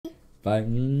Bye.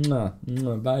 Mwah.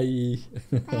 Mwah. Bye.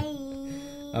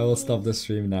 Bye. I will stop the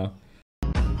stream now.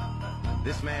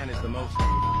 This man is the most...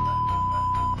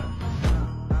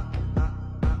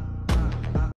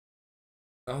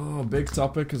 Oh, big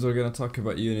topic because we're going to talk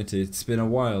about Unity. It's been a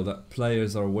while that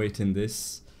players are waiting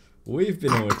this. We've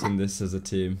been waiting this as a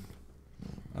team.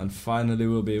 And finally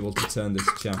we'll be able to turn this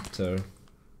chapter.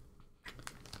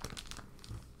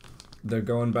 They're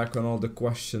going back on all the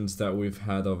questions that we've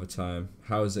had over time.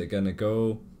 How is it going to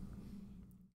go?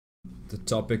 The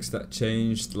topics that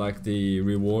changed, like the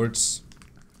rewards.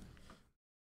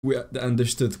 We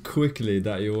understood quickly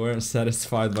that you weren't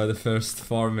satisfied by the first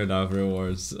formula of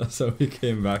rewards, so we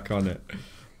came back on it.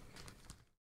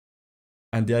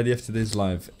 And the idea of today's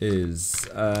live is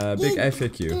a big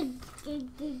FAQ,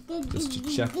 just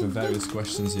to check the various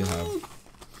questions you have.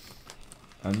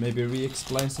 And maybe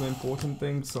re-explain some important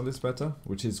things on this beta,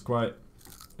 which is quite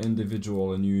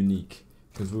individual and unique,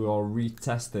 because we are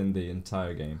retesting the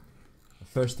entire game. The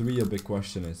first real big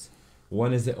question is,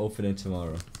 when is it opening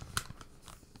tomorrow?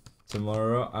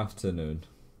 Tomorrow afternoon.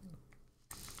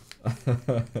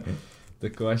 The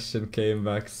question came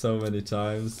back so many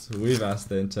times. We've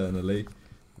asked it internally.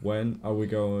 When are we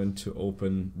going to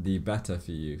open the beta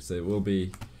for you? So it will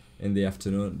be in the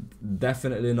afternoon.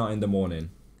 Definitely not in the morning.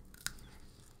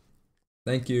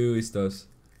 Thank you, Istos.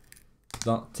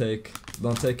 Don't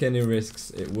take any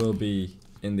risks. It will be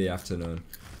in the afternoon.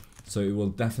 So it will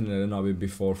definitely not be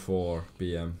before 4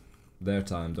 PM. Their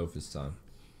time, Dofus time.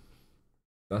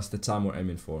 That's the time we're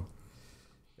aiming for.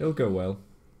 It'll go well.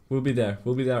 We'll be there.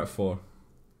 We'll be there at 4.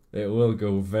 It will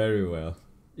go very well.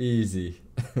 Easy.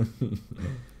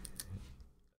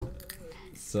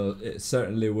 So it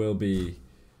certainly will be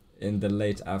in the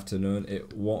late afternoon.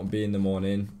 It won't be in the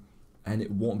morning. And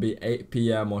it won't be 8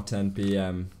 PM or 10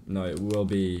 PM. No, it will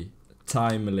be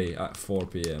timely at 4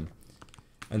 PM.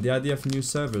 And the idea of new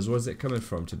servers, where's it coming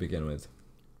from to begin with?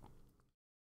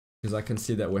 Because I can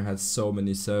see that we had so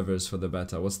many servers for the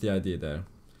beta. What's the idea there?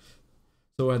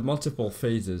 So we had multiple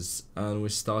phases, and we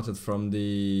started from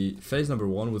the phase number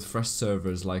 1 with fresh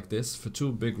servers like this for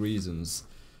 2 big reasons.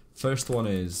 First one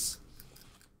is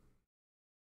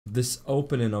this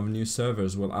opening of new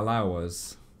servers will allow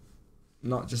us,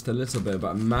 not just a little bit,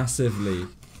 but massively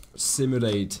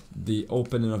simulate the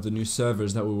opening of the new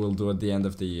servers that we will do at the end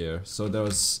of the year. So there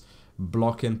was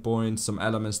blocking points, some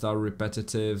elements that are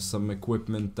repetitive, some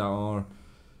equipment that are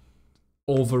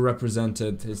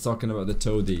overrepresented. It's talking about the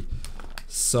toady.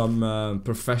 Some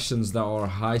professions that are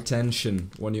high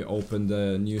tension when you open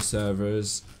the new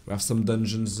servers. We have some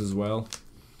dungeons as well.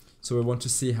 So we want to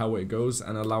see how it goes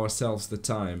and allow ourselves the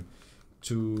time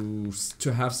to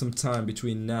have some time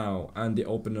between now and the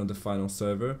opening of the final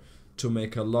server to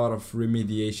make a lot of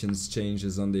remediations,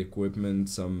 changes on the equipment,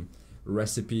 some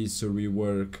recipes to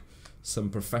rework, some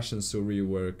professions to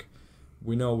rework.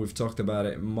 We know we've talked about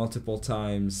it multiple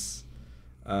times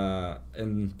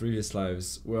in previous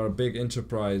lives. We're a big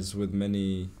enterprise with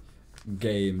many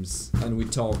games, and we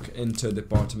talk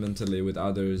interdepartmentally with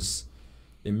others.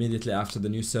 Immediately after the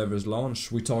new servers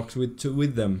launch, we talked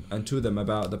with them and to them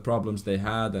about the problems they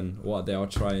had and what they are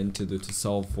trying to do to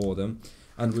solve for them.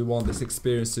 And we want this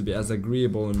experience to be as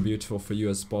agreeable and beautiful for you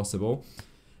as possible,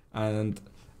 and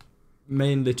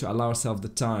mainly to allow ourselves the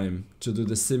time to do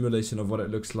the simulation of what it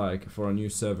looks like for a new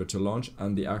server to launch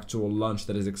and the actual launch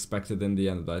that is expected in the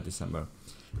end of December.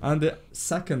 And the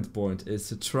second point is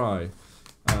to try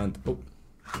and... oh,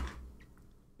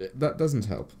 that doesn't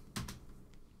help.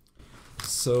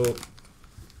 So,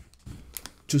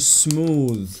 to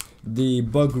smooth the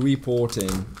bug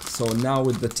reporting, so now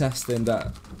with the testing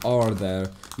that are there,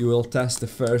 you will test the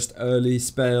first early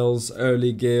spells,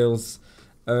 early gales,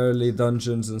 early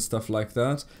dungeons and stuff like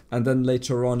that, and then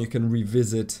later on you can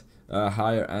revisit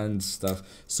higher end stuff.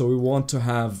 So we want to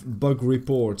have bug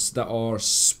reports that are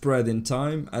spread in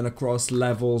time and across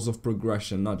levels of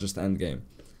progression, not just endgame.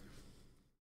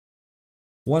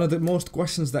 One of the most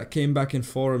questions that came back in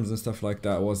forums and stuff like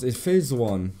that was, if phase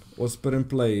 1 was put in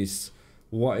place,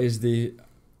 what is the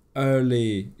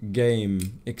early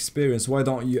game experience? Why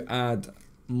don't you add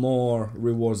more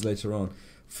rewards later on?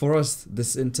 For us,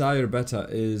 this entire beta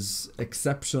is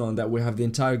exceptional in that we have the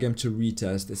entire game to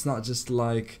retest. It's not just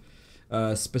like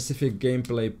specific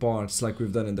gameplay parts like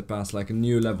we've done in the past, like a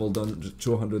new level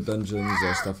 200 dungeons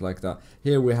or stuff like that.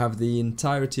 Here we have the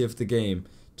entirety of the game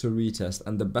to retest,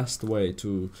 and the best way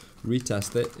to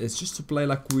retest it is just to play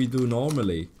like we do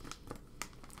normally.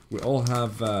 We all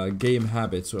have game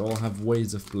habits, we all have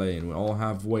ways of playing, we all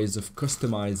have ways of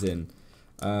customizing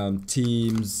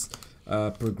teams,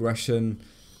 progression.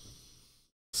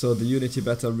 So the Unity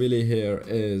beta really here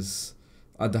is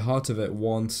at the heart of it,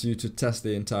 wants you to test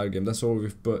the entire game. That's why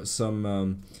we've put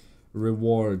some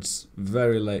rewards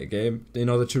very late game. In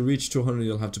order to reach 200,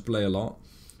 you'll have to play a lot.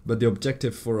 But the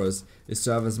objective for us is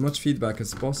to have as much feedback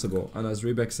as possible, and as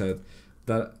Rebek said,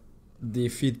 that the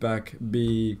feedback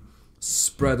be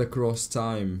spread across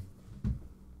time,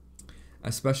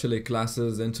 especially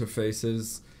classes,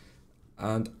 interfaces,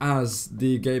 and as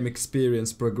the game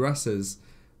experience progresses,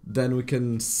 then we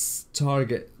can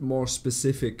target more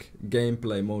specific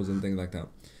gameplay modes and things like that.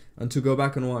 And to go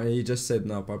back on what he just said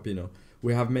now, Papino,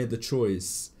 we have made the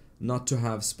choice not to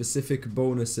have specific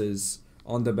bonuses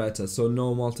on the beta, so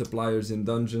no multipliers in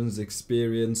dungeons,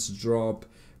 experience, drop,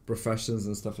 professions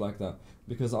and stuff like that,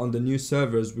 because on the new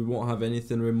servers we won't have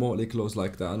anything remotely close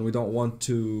like that, and we don't want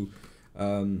to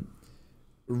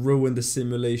ruin the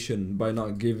simulation by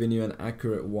not giving you an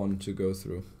accurate one to go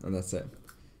through, and that's it.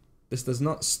 This does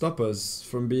not stop us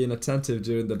from being attentive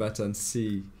during the beta and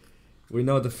see. We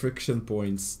know the friction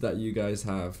points that you guys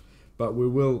have, but we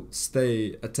will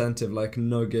stay attentive, like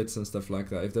nuggets and stuff like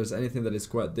that. If there's anything that is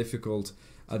quite difficult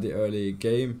at the early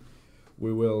game,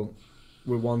 we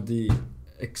want the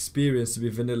experience to be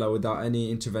vanilla without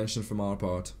any intervention from our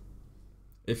part.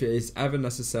 If it is ever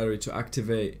necessary to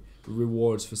activate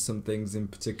rewards for some things in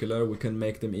particular, we can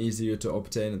make them easier to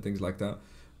obtain and things like that.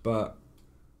 But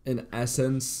in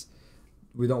essence,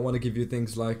 we don't want to give you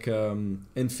things like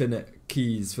infinite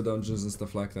keys for dungeons and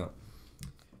stuff like that.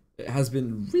 It has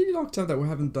been really long time that we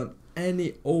haven't done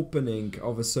any opening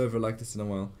of a server like this in a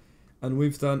while, and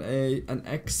we've done an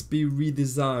XP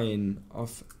redesign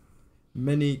of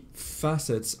many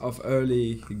facets of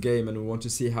early game, and we want to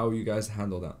see how you guys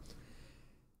handle that.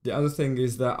 The other thing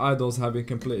is that idols have been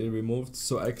completely removed,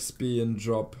 so XP and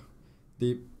drop.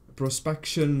 The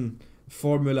prospection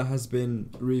formula has been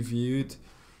reviewed.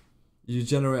 You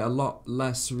generate a lot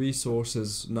less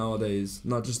resources nowadays,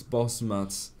 not just boss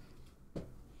mats.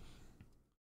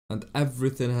 And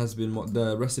everything has been,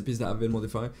 the recipes that have been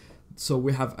modified. So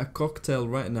we have a cocktail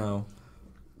right now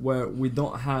where we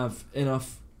don't have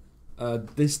enough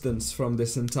distance from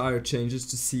this entire changes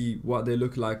to see what they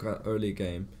look like at early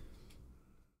game.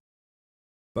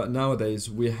 But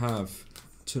nowadays we have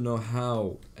to know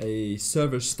how a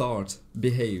server start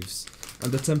behaves.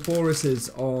 And the temporises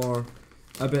are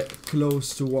a bit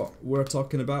close to what we're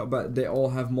talking about, but they all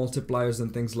have multipliers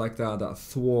and things like that that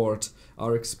thwart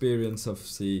our experience of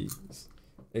see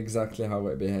exactly how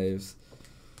it behaves.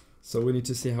 So we need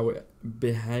to see how it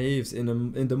behaves in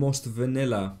the most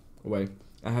vanilla way.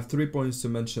 I have 3 points to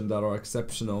mention that are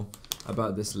exceptional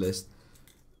about this list.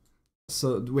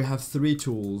 So we have 3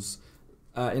 tools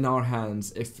in our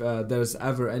hands if there's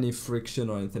ever any friction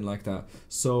or anything like that.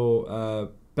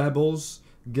 So pebbles,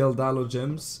 Gildalo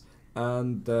gems,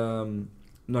 and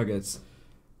nuggets.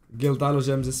 Gildalo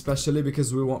gems especially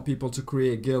because we want people to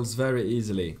create guilds very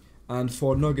easily, and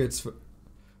for nuggets,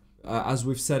 as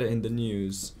we've said it in the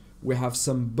news, we have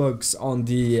some bugs on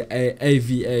the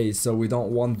AVA, so we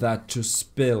don't want that to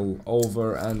spill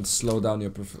over and slow down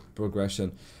your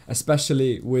progression,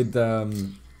 especially with a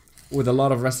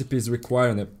lot of recipes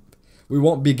requiring it. We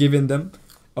won't be giving them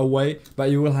away, but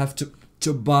you will have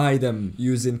to buy them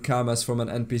using kamas from an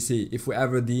NPC if we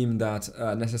ever deem that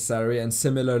necessary, and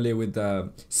similarly with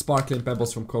sparkling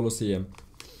pebbles from Colosseum.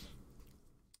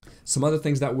 Some other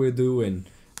things that we're doing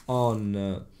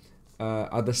on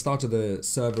at the start of the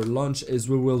server launch is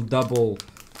we will double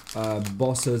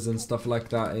bosses and stuff like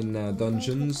that in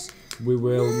dungeons. We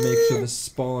will make sure the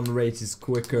spawn rate is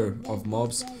quicker of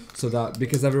mobs, so that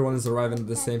because everyone is arriving at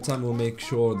the same time, we'll make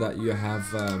sure that you have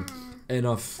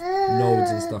enough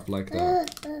nodes and stuff like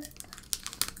that.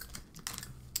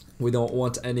 We don't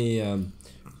want any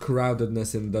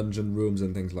crowdedness in dungeon rooms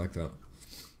and things like that.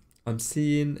 I'm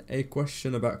seeing a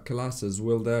question about classes.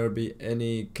 Will there be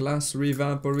any class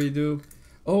revamp or redo?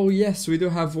 Oh yes, we do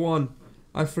have one.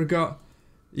 I forgot.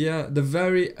 Yeah, the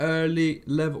very early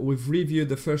level. We've reviewed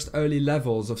the first early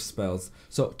levels of spells.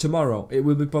 So tomorrow it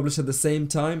will be published at the same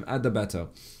time at the beta.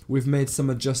 We've made some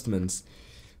adjustments.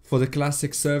 For the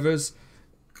classic servers,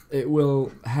 it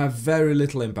will have very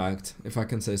little impact, if I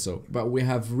can say so. But we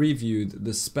have reviewed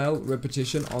the spell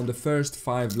repetition on the first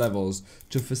 5 levels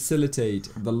to facilitate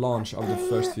the launch of the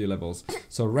first few levels.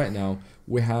 So right now,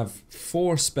 we have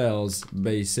 4 spells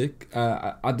basic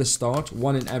at the start,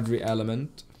 1 in every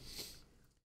element.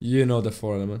 You know the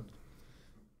 4 element.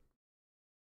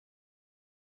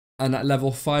 And at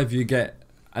level 5 you get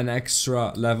an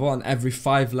extra level, and every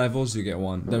 5 levels you get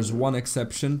 1. There's one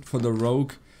exception for the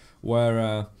rogue,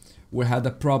 where we had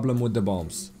a problem with the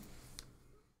bombs.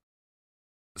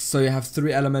 So you have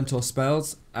 3 elemental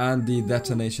spells and the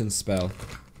detonation spell.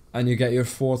 and you get your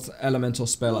 4th elemental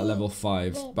spell at level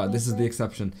 5, but this is the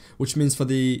exception, which means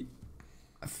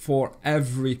for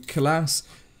every class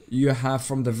you have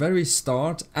from the very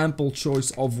start ample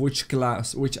choice of which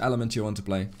element you want to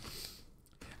play.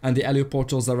 And the Elio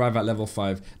portals arrive at level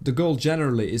 5. The goal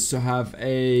generally is to have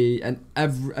a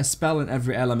spell in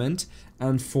every element,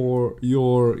 and for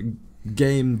your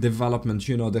game development,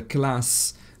 you know, the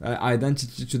class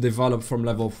identity to develop from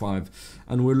level 5.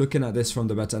 And we're looking at this from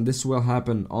the beta, and this will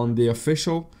happen on the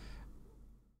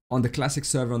classic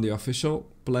server, on the official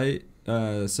play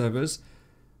servers.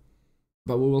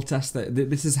 But we will test it.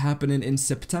 This is happening in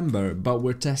September, but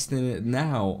we're testing it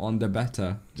now on the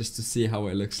beta just to see how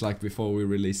it looks like before we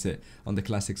release it on the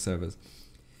classic servers.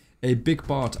 A big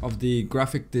part of the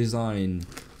graphic design,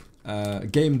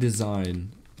 game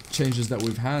design changes that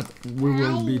we've had, we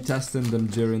will be testing them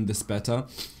during this beta.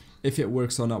 If it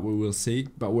works or not, we will see,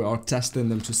 but we are testing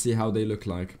them to see how they look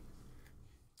like.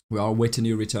 We are waiting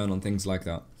your return on things like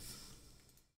that.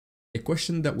 A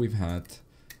question that we've had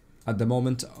at the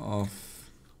moment of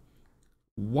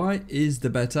why is the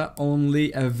beta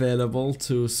only available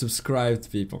to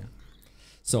subscribed people?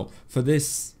 So for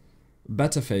this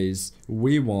beta phase,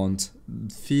 we want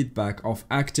feedback of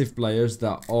active players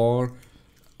that are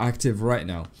active right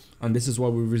now, and this is why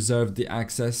we reserved the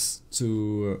access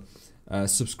to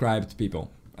subscribed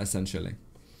people, essentially.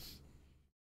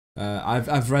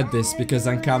 I've read this because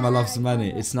Ankama loves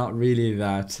money. It's not really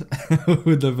that.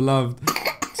 Would have loved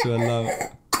to allow.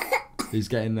 He's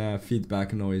getting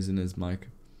feedback noise in his mic.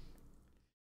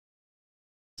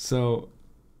 So,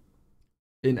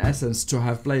 in essence, to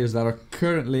have players that are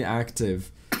currently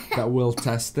active that will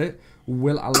test it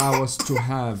will allow us to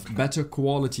have better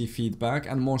quality feedback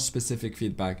and more specific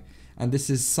feedback. And this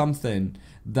is something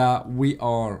that we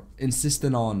are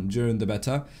insisting on during the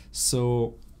beta.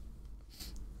 So,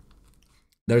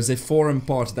 there's a forum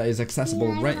part that is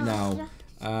accessible right now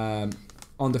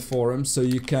on the forum, so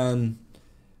you can,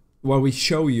 where we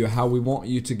show you how we want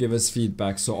you to give us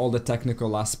feedback, so all the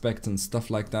technical aspects and stuff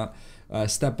like that,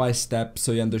 step by step,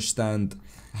 so you understand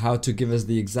how to give us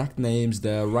the exact names,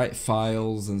 the right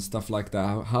files and stuff like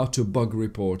that, how to bug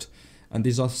report. And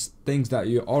these are things that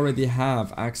you already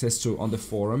have access to on the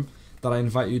forum, that I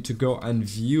invite you to go and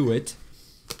view it,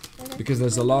 because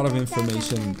there's a lot of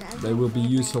information that will be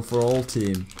useful for all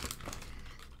team.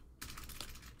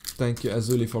 Thank you,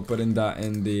 Azuli, for putting that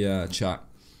in the chat.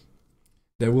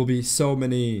 There will be so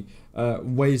many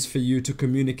ways for you to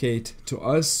communicate to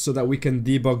us so that we can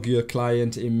debug your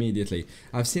client immediately.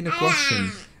 I've seen a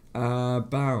question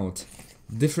about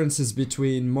differences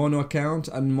between mono account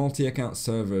and multi-account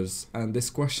servers, and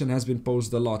this question has been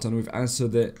posed a lot, and we've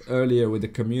answered it earlier with the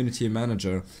community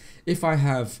manager. If I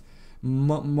have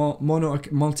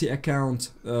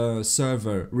multi-account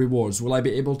server rewards, will I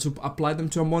be able to apply them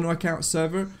to a mono account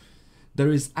server? There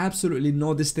is absolutely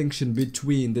no distinction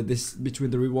between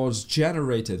the rewards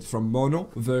generated from mono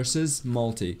versus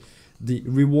multi. The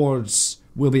rewards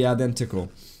will be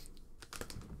identical.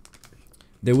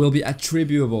 They will be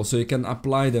attributable, so you can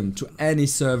apply them to any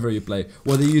server you play.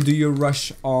 Whether you do your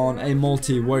rush on a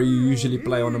multi where you usually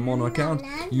play on a mono account,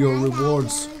 your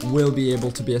rewards will be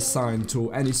able to be assigned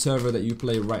to any server that you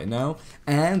play right now,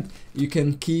 and you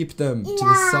can keep them to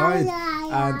the side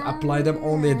and apply them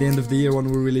only at the end of the year when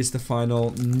we release the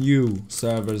final new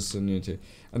servers in Unity.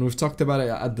 And we've talked about it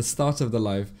at the start of the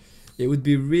live. It would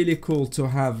be really cool to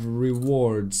have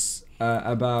rewards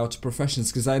about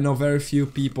professions, because I know very few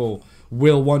people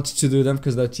will want to do them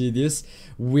because they're tedious.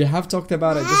 We have talked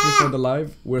about it just before the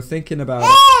live. We're thinking about it.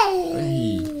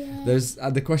 Hey, there's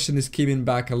the question is coming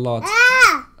back a lot.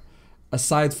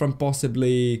 Aside from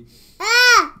possibly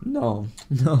no,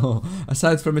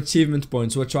 aside from achievement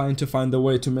points, we're trying to find a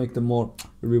way to make them more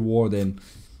rewarding,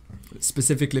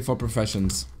 specifically for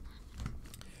professions.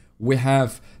 We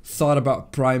have thought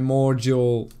about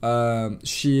primordial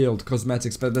shield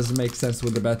cosmetics, but it doesn't make sense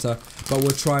with the beta. But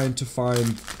we're trying to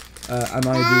find an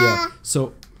idea.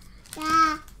 So,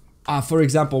 for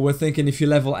example, we're thinking if you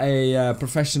level a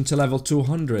profession to level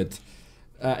 200,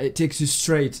 it takes you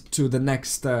straight to the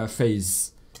next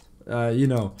phase. You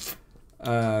know,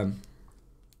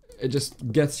 it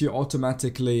just gets you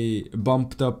automatically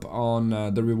bumped up on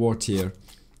the reward tier.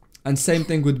 And same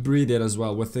thing with breed it as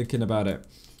well. We're thinking about it.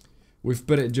 We've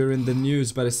put it during the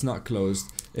news, but it's not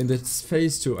closed. In this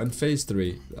phase 2 and phase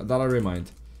 3, that I remind,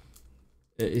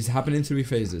 it is happening in 3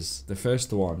 phases. The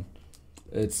first one,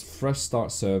 it's fresh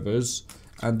start servers,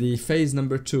 and the phase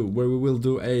number 2, where we will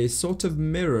do a sort of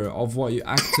mirror of what you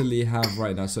actually have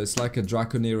right now. So it's like a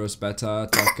Draconeros beta,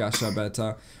 Takasha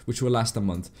beta, which will last a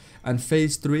month. And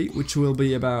phase 3, which will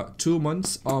be about 2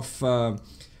 months of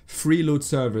free loot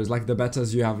servers like the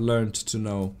betas you have learned to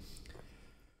know.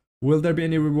 Will there be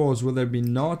any rewards? Will there be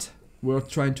not? We're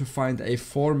trying to find a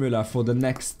formula for the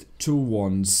next 2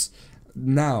 ones.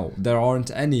 Now, there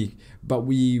aren't any, but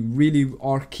we really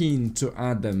are keen to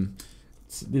add them.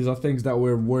 These are things that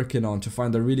we're working on to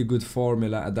find a really good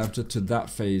formula adapted to that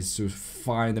phase, to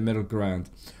find the middle ground.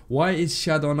 Why is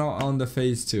Shadow not on the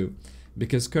phase 2?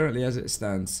 Because currently as it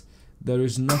stands, there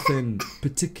is nothing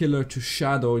particular to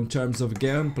Shadow in terms of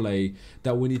gameplay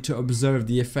that we need to observe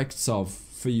the effects of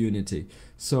for Unity.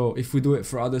 So if we do it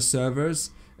for other servers,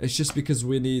 it's just because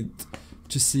we need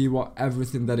to see what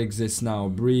everything that exists now,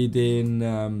 breeding,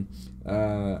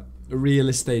 real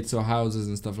estate, so houses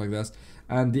and stuff like that.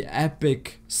 And the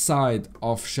epic side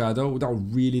of Shadow, we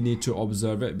don't really need to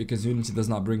observe it because Unity does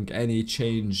not bring any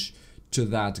change to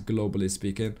that, globally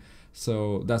speaking.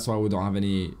 So that's why we don't have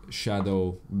any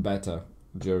Shadow beta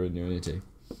during Unity.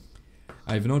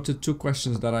 I've noted 2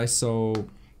 questions that I saw.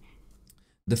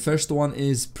 The first one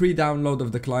is pre-download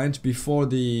of the client before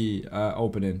the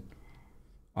opening.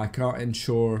 I can't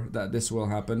ensure that this will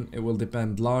happen. It will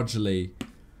depend largely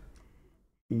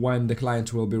when the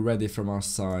client will be ready from our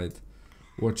side.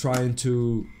 We're trying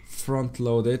to front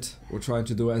load it. We're trying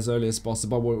to do it as early as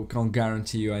possible, but we can't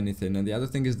guarantee you anything. And the other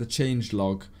thing is the change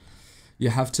log. You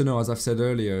have to know, as I've said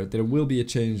earlier, there will be a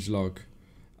change log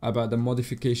about the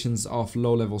modifications of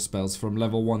low level spells from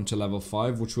level 1 to level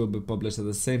 5, which will be published at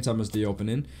the same time as the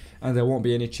opening. And there won't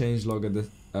be any change log at the,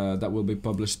 that will be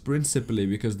published, principally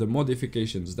because the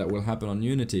modifications that will happen on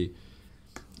Unity,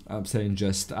 I'm saying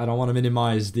just, I don't want to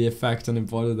minimize the effect on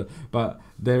important, but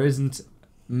there isn't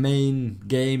main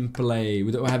gameplay.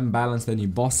 We haven't balanced any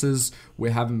bosses,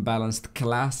 we haven't balanced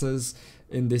classes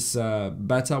in this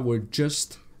beta. We're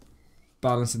just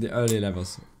balancing the early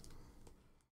levels.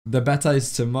 The beta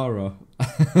is tomorrow.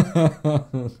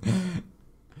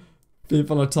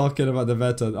 People are talking about the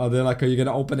beta. Are they like, are you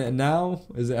gonna open it now?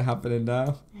 Is it happening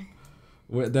now?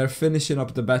 They're finishing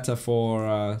up the beta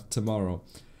for tomorrow.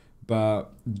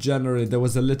 But generally there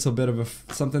was a little bit of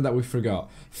something that we forgot.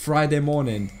 Friday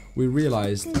morning we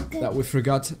realized that we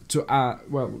forgot to add,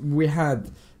 well, we had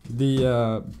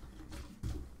the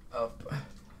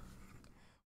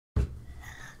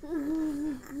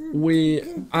we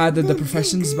added the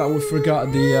professions, but we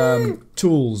forgot the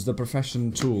tools, the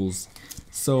profession tools.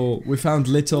 So we found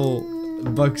little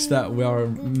bugs that we are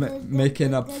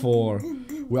making up for.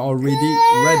 We're already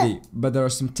ready, but there are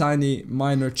some tiny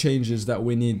minor changes that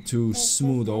we need to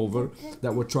smooth over,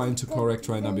 that we're trying to correct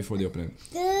right now before the opening.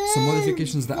 Some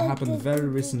modifications that happened very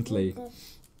recently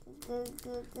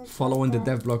following the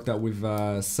dev block that we've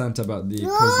sent about the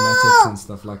cosmetics and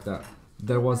stuff like that.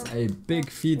 There was a big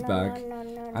feedback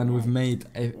and we've made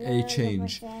a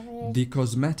change. The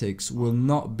cosmetics will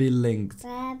not be linked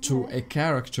to a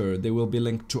character, they will be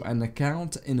linked to an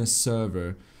account in a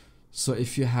server. So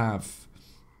if you have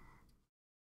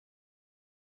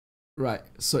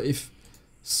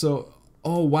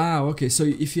oh wow, okay, so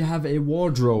if you have a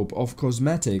wardrobe of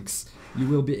cosmetics, you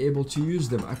will be able to use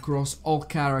them across all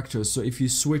characters. So if you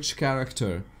switch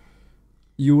character,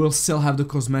 you will still have the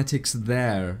cosmetics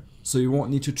there. So you won't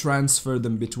need to transfer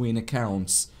them between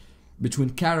accounts,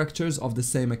 between characters of the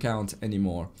same account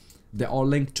anymore. They are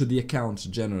linked to the account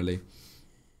generally.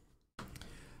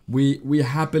 We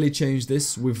happily changed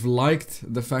this. We've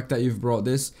liked the fact that you've brought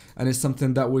this, and it's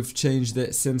something that we've changed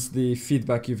it since the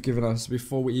feedback you've given us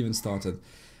before we even started.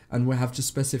 And we have to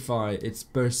specify it's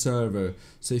per server.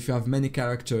 So if you have many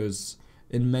characters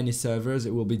in many servers,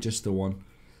 it will be just the one.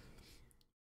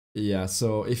 Yeah,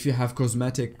 so if you have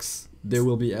cosmetics, they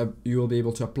will be you will be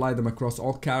able to apply them across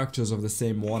all characters of the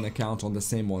same one account on the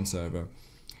same one server.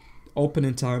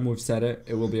 Opening time, we've set it.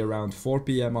 It will be around 4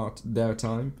 PM out their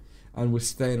time, and we're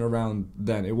staying around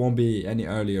then. It won't be any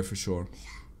earlier for sure.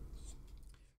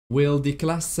 Will the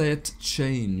class set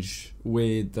change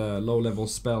with low level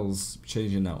spells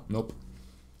changing now? Nope.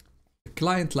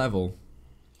 Client level,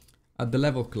 at the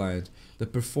level client, the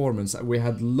performance, we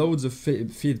had loads of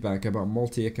feedback about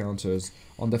multi-accounters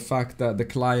on the fact that the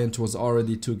client was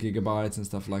already 2 GB and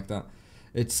stuff like that.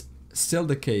 It's still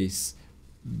the case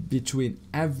between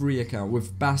every account.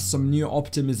 We've passed some new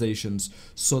optimizations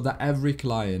so that every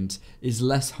client is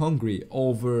less hungry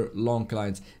over long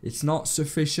clients. It's not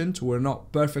sufficient, we're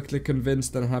not perfectly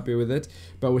convinced and happy with it,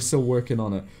 but we're still working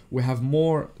on it. We have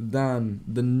more than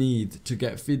the need to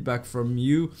get feedback from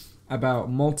you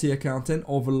about multi-accounting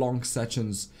over long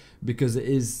sessions, because it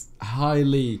is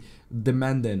highly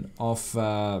demanding of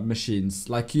machines.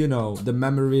 Like, you know, the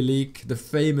memory leak, the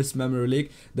famous memory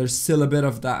leak, there's still a bit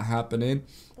of that happening,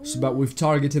 so, but we've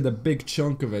targeted a big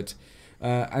chunk of it,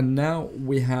 and now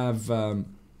we have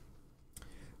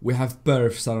We have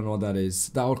perfs, I don't know what that is,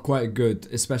 that are quite good,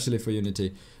 especially for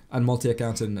Unity, and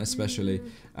multi-accounting especially.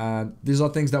 And these are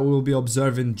things that we will be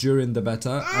observing during the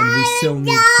beta, and we still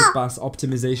need to pass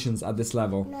optimizations at this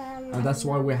level. And that's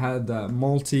why we had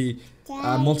multitude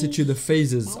of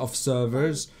phases of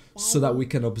servers, so that we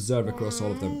can observe across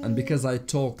all of them. And because I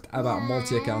talked about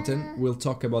multi-accounting, we'll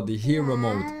talk about the hero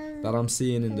mode that I'm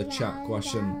seeing in the chat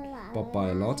question pop by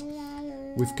a lot.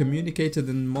 We've communicated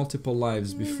in multiple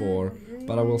lives before,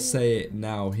 but I will say it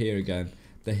now here again.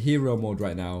 The hero mode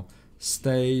right now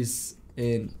stays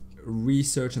in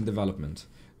research and development.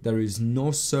 There is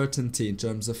no certainty in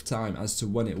terms of time as to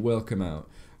when it will come out.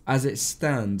 As it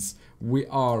stands, we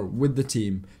are with the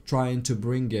team trying to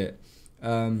bring it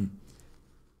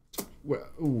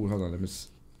hold on, let me so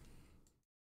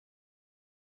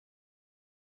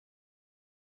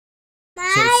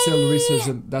it's still research,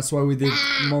 and that's why we did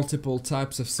multiple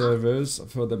types of servers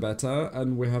for the beta,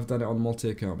 and we have done it on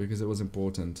multi-account because it was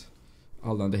important.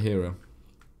 Hold on, the hero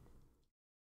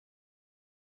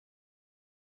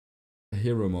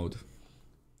mode.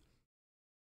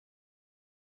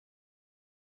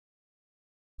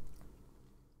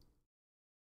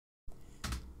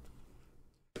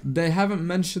 They haven't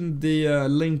mentioned the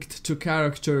linked to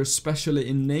character, especially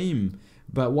in name,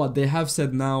 but what they have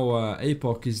said now,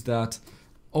 Apoc, is that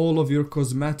all of your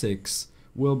cosmetics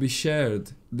will be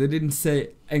shared. They didn't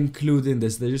say including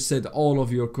this, they just said all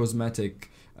of your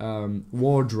cosmetic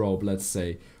wardrobe, let's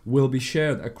say, will be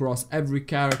shared across every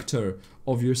character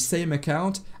of your same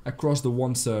account across the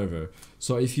one server.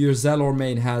 So if your Zelor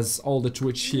main has all the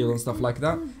Twitch shield and stuff like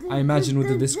that, I imagine with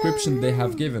the description they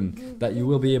have given that you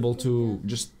will be able to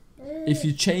just, if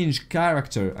you change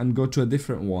character and go to a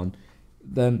different one,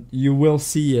 then you will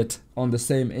see it on the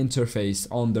same interface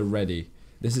on the ready.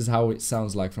 This is how it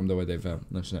sounds like from the way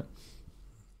they've mentioned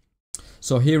it.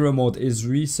 So hero mode is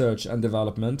research and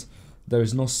development. There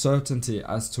is no certainty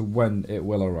as to when it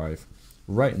will arrive.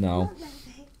 Right now,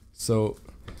 so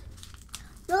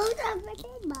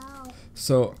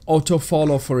auto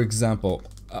follow, for example,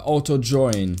 auto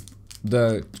join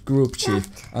the group chief,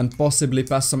 and possibly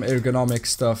pass some ergonomic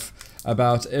stuff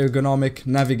about ergonomic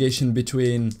navigation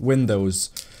between windows.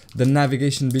 The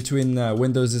navigation between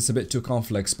windows is a bit too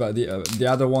complex, but the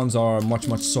other ones are much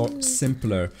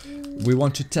simpler. We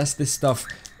want to test this stuff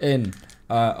in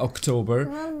October,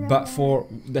 but for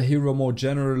the hero mode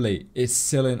generally, it's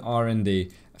still in R&D.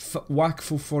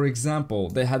 Wakfu, for example,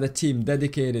 they had a team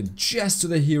dedicated just to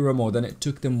the hero mode, and it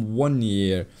took them 1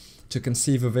 year to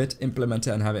conceive of it, implement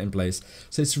it, and have it in place.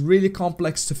 So it's really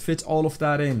complex to fit all of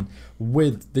that in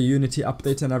with the Unity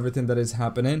update and everything that is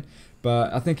happening.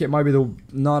 But I think it might be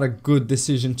not a good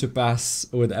decision to pass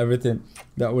with everything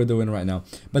that we're doing right now.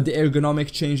 But the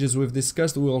ergonomic changes we've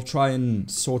discussed, we will try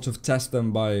and sort of test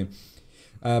them by...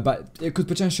 but it could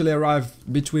potentially arrive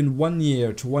between 1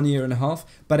 year to 1.5 years.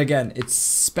 But again, it's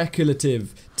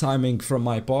speculative timing from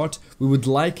my part. We would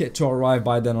like it to arrive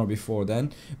by then or before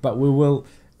then. But we will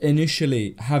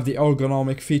initially have the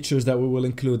ergonomic features that we will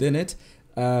include in it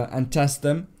and test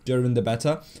them during the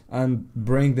beta and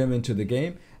bring them into the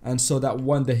game. And so that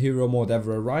when the hero mode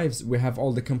ever arrives, we have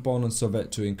all the components of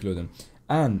it to include them.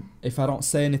 And if I don't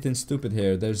say anything stupid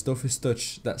here, there's Dofus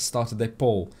Touch that started a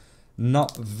poll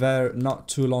not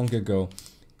too long ago,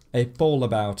 a poll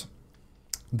about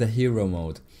the hero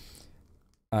mode,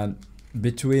 and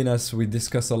between us we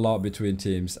discuss a lot between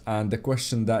teams, and the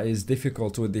question that is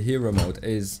difficult with the hero mode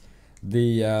is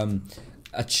the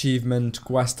achievement,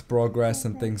 quest progress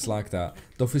and things like that.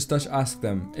 Dofus Touch asked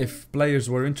them if players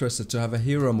were interested to have a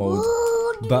hero mode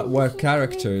but were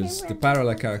characters, the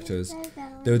parallel characters,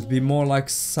 they would be more like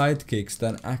sidekicks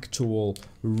than actual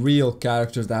real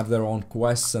characters that have their own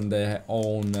quests and their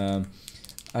own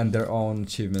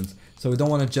achievements. So we don't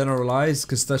want to generalize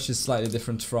because Touch is slightly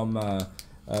different from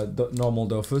normal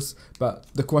Dofus, but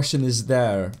the question is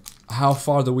there: how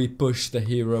far do we push the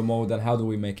hero mode and how do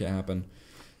we make it happen?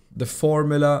 The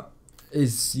formula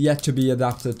is yet to be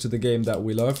adapted to the game that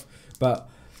we love, but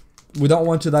we don't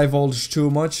want to divulge too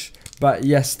much. But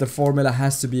yes, the formula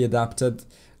has to be adapted,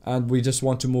 and we just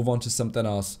want to move on to something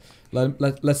else.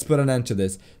 Let's put an end to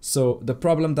this. So the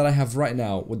problem that I have right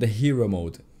now with the hero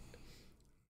mode,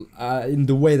 in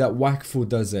the way that Wakfu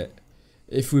does it,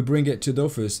 if we bring it to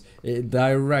Dofus, it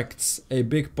directs a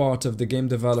big part of the game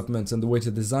development, and the way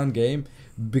to design game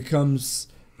becomes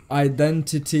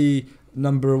identity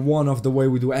number one of the way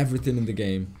we do everything in the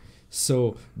game.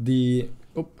 So the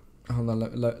hold on,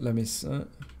 let me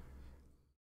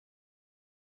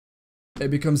it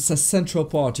becomes a central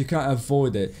part, you can't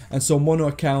avoid it. And so mono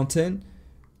accounting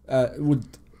would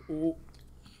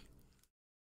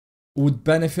would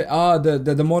benefit.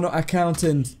 The mono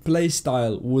accountant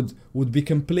playstyle would be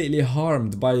completely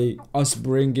harmed by us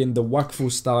bringing the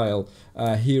Wakfu style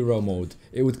hero mode.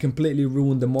 It would completely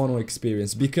ruin the mono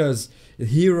experience, because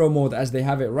hero mode as they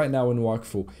have it right now in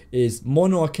Wakfu is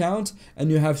mono account,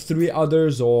 and you have 3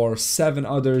 others or 7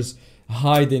 others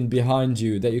hiding behind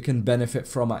you that you can benefit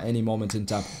from at any moment in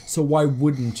time. So why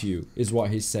wouldn't you, is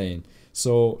what he's saying.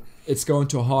 So it's going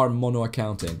to harm mono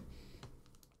accounting.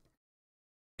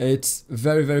 It's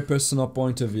very, very personal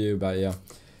point of view, but yeah.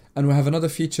 And we have another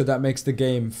feature that makes the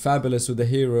game fabulous with the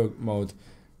hero mode.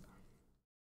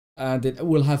 And it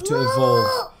will have to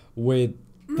evolve with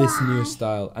this new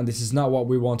style. And this is not what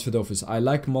we want for Dofus. I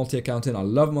like multi-accounting. I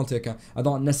love multi-account. I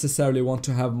don't necessarily want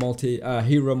to have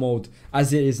hero mode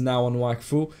as it is now on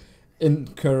Wakfu in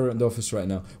current Dofus right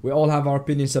now. We all have our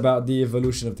opinions about the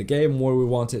evolution of the game, where we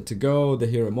want it to go, the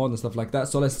hero mode and stuff like that.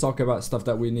 So let's talk about stuff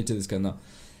that we need to discuss now.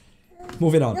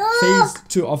 Moving on, phase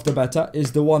 2 of the beta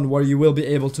is the one where you will be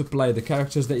able to play the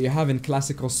characters that you have in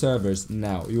classical servers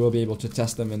now. You will be able to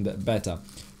test them in the beta.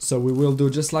 So we will do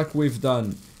just like we've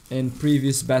done in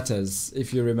previous betas,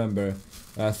 if you remember,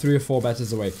 3 or 4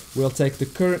 betas away. We'll take the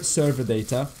current server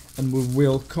data and we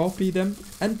will copy them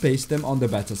and paste them on the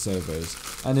beta servers.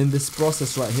 And in this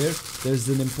process right here, there's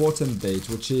an important date,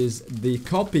 which is the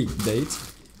copy date,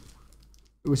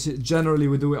 which generally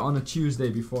we do it on a Tuesday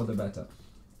before the beta.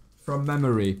 From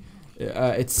memory,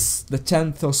 it's the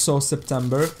 10th or so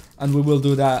September, and we will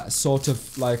do that sort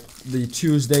of like the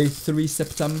Tuesday 3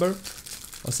 September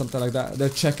or something like that. They're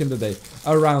checking the day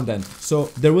around then. So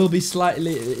there will be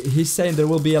slightly, he's saying there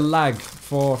will be a lag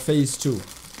for phase 2,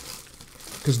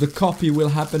 because the copy will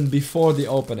happen before the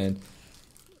opening.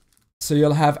 So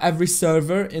you'll have every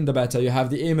server in the beta. You have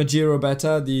the Imagiro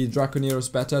beta, the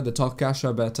Draconeros beta, the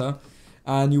Tolkasha beta,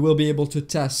 and you will be able to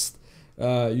test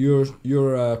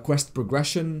your quest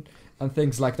progression and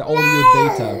things like that. All your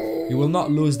data, you will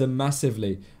not lose them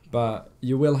massively, but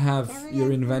you will have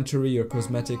your inventory, your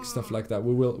cosmetics, stuff like that.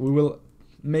 We will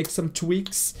make some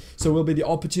tweaks, so it will be the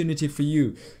opportunity for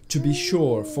you to be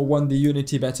sure for when the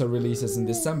Unity beta releases in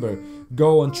December.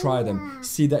 Go and try them,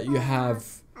 see that you have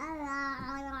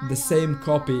the same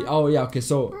copy. Oh yeah, okay,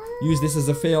 so use this as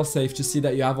a failsafe to see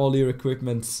that you have all your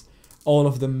equipments. All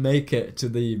of them make it to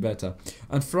the beta.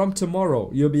 And from tomorrow,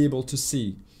 you'll be able to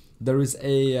see there is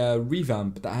a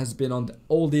revamp that has been on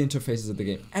all the interfaces of the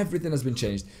game. Everything has been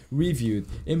changed, reviewed,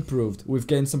 improved. We've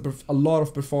gained a lot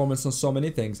of performance on so many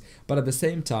things. But at the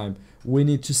same time, we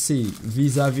need to see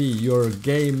vis-a-vis your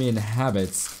gaming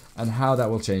habits and how that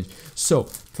will change. So,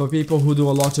 for people who do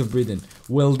a lot of breeding,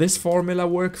 will this formula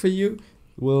work for you?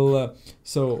 Will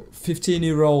so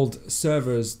 15-year-old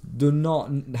servers do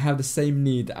not have the same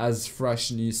need as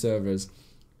fresh new servers.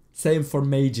 Same for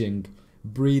maging,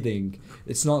 breeding.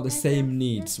 It's not the same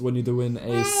needs when you're doing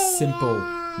a simple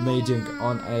maging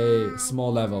on a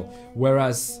small level.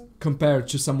 Whereas compared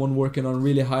to someone working on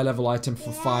really high level item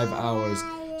for 5 hours.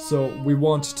 So we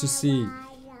want to see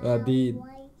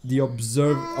the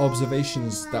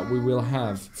observations that we will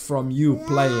have from you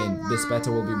playing this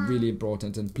beta will be really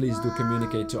important, and please do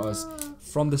communicate to us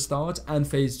from the start and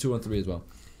phase 2 and 3 as well.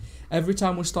 Every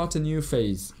time we start a new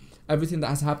phase, everything that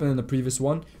has happened in the previous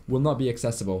one will not be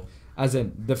accessible. As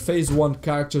in, the phase 1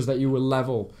 characters that you will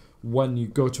level when you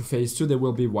go to phase 2, they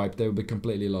will be wiped, they will be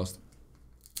completely lost.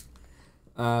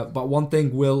 But one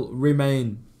thing will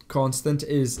remain constant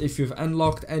is if you've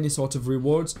unlocked any sort of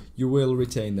rewards, you will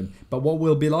retain them. But what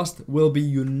will be lost will be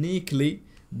uniquely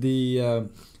the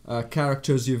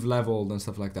characters you've leveled and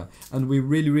stuff like that. And we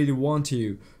really want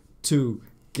you to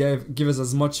give us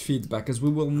as much feedback, as we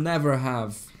will never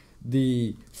have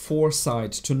the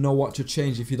foresight to know what to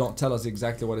change if you don't tell us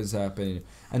exactly what is happening.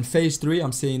 And phase 3,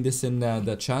 I'm seeing this in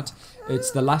the chat,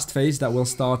 it's the last phase that will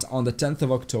start on the 10th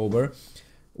of October,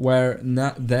 where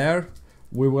there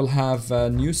we will have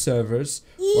new servers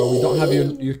where we don't have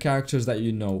your characters that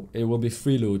you know. It will be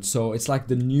free loot. So it's like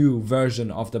the new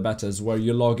version of the betas where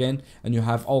you log in and you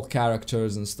have all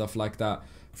characters and stuff like that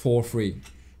for free.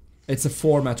 It's a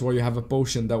format where you have a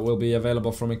potion that will be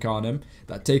available from Ankama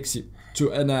that takes you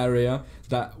to an area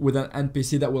that with an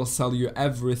NPC that will sell you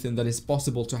everything that is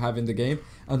possible to have in the game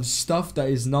and stuff that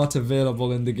is not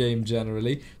available in the game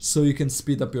generally, so you can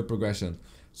speed up your progression.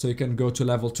 So you can go to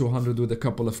level 200 with a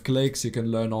couple of clicks, you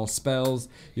can learn all spells,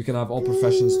 you can have all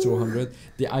professions 200.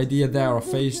 The idea there of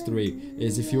phase 3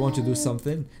 is if you want to do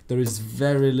something, there is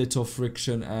very little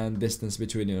friction and distance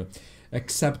between you.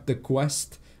 Except the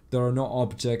quest, there are no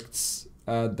objects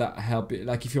that help you.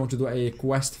 Like if you want to do a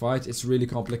quest fight, it's really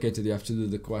complicated, you have to do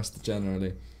the quest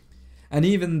generally. And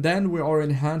even then, we are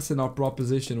enhancing our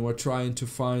proposition. We're trying to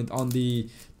find on the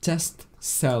test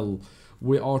cell,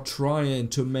 we are trying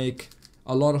to make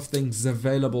a lot of things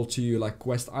available to you, like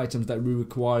quest items that we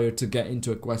require to get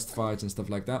into a quest fight and stuff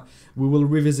like that. We will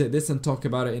revisit this and talk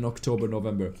about it in October,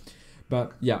 November.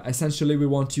 But yeah, essentially we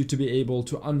want you to be able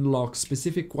to unlock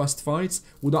specific quest fights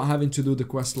without having to do the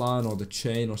quest line or the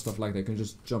chain or stuff like that. You can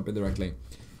just jump in directly.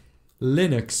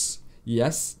 Linux.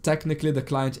 Yes, technically the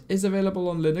client is available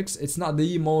on Linux. It's not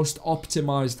the most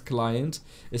optimized client.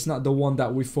 It's not the one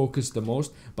that we focus the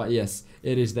most. But yes,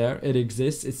 it is there. It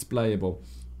exists. It's playable.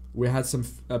 We had some...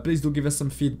 please do give us some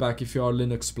feedback if you are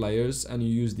Linux players and you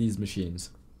use these machines.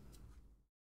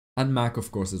 And Mac,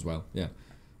 of course, as well. Yeah.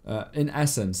 In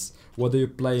essence, whether you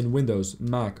play in Windows,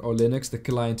 Mac or Linux, the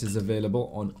client is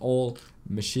available on all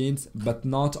machines, but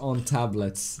not on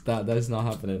tablets. That is not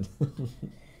happening.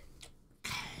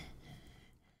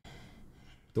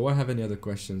 Do I have any other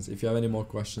questions? If you have any more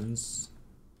questions.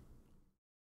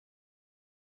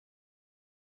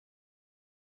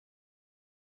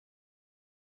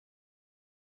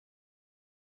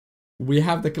 We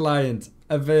have the client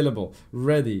available,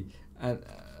 ready, and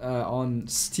on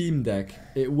Steam Deck.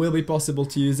 It will be possible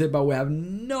to use it, but we have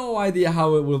no idea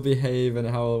how it will behave and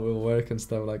how it will work and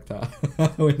stuff like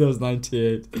that. Windows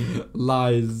 98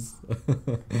 lies.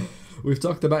 We've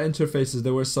talked about interfaces.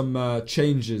 There were some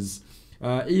changes.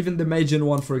 Even the Majin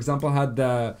one, for example, had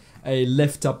a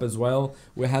lift up as well.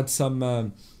 We had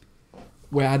some.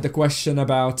 We had the question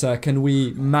about can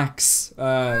we max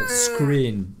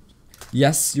screen?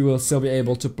 Yes, you will still be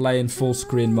able to play in full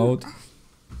screen mode.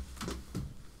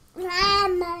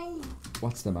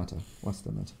 What's the matter? What's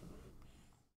the matter?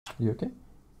 You okay?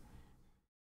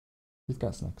 You've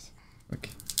got snacks.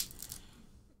 Okay.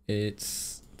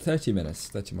 It's 30 minutes.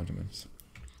 30 more minutes.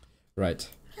 Right.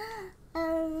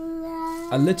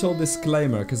 A little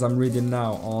disclaimer, because I'm reading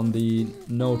now on the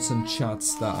notes and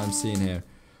chats that I'm seeing here.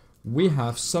 We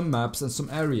have some maps and some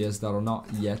areas that are not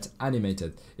yet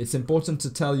animated. It's important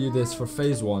to tell you this for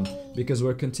phase 1 because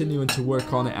we're continuing to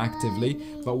work on it actively,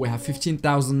 but we have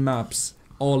 15,000 maps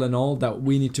all in all that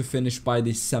we need to finish by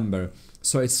December.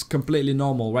 So it's completely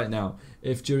normal right now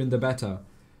if during the beta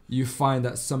you find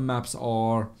that some maps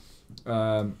are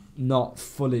not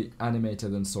fully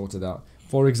animated and sorted out.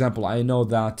 For example, I know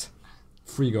that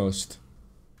Free Ghost,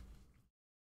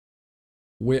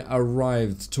 we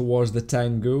arrived towards the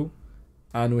Tengu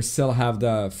and we still have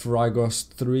the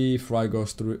Fryghost 3,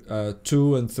 Fryghost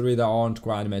 2 and 3 that aren't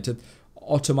quite animated.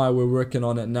 Otomai, we're working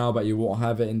on it now, but you won't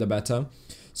have it in the beta.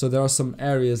 So there are some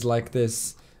areas like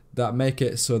this that make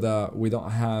it so that we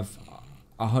don't have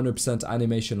 100%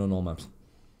 animation on all maps.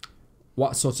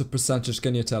 What sort of percentage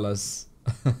can you tell us?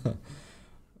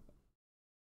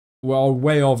 Well,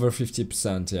 way over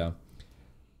 50%, yeah.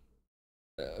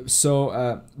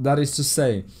 So that is to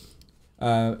say,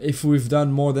 if we've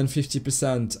done more than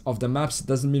 50% of the maps, it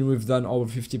doesn't mean we've done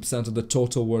over 50% of the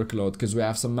total workload, because we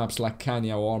have some maps like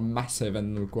Kanya who are massive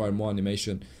and require more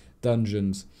animation.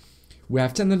 Dungeons. We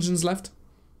have 10 dungeons left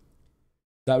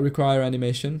that require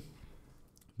animation,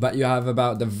 but you have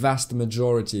about the vast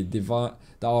majority that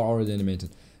are already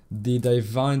animated. The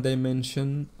Divine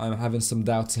Dimension, I'm having some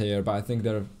doubts here, but I think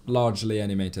they're largely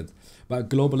animated. But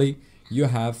globally, you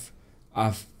have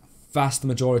a vast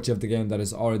majority of the game that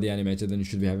is already animated and you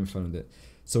should be having fun with it.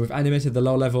 So we've animated the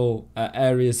low level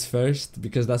areas first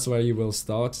because that's where you will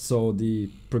start. So the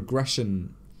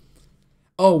progression...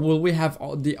 Oh, will we have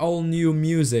the all new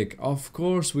music? Of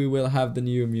course we will have the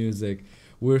new music.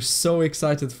 We're so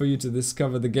excited for you to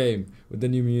discover the game with the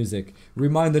new music.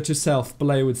 Reminder to self,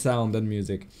 play with sound and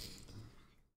music.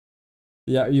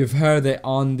 Yeah, you've heard it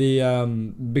on the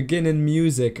beginning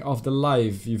music of the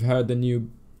live. You've heard the new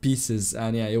pieces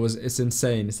and yeah, it's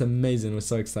insane. It's amazing. We're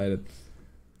so excited.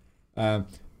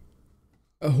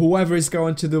 Whoever is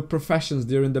going to do professions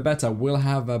during the beta will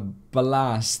have a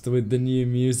blast with the new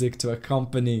music to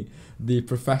accompany the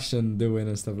profession doing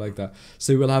and stuff like that.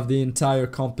 So you will have the entire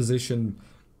composition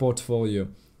portfolio.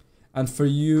 And for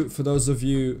you, for those of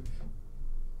you,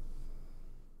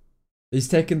 he's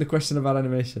taking the question about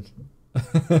animation.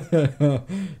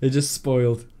 It just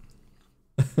spoiled.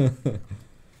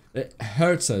 It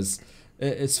hurts us.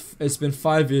 It's been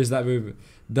 5 years that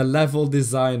the level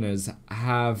designers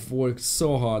have worked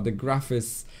so hard, the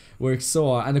graphics worked so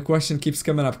hard, and the question keeps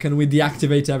coming up, can we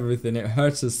deactivate everything? It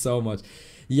hurts us so much.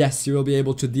 Yes, you will be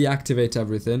able to deactivate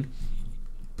everything.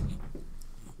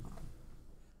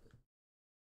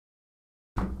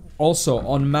 Also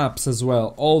on maps as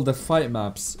well, all the fight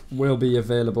maps will be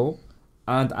available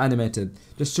and animated.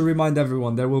 Just to remind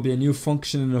everyone, there will be a new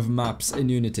functioning of maps in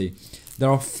Unity. There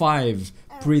are 5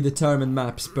 predetermined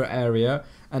maps per area,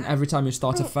 and every time you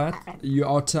start a fight, you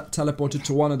are teleported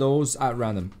to one of those at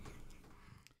random.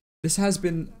 This has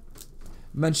been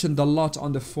mentioned a lot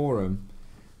on the forum.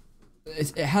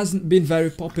 It hasn't been very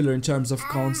popular in terms of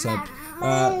concept.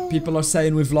 People are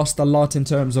saying we've lost a lot in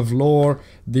terms of lore,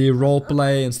 the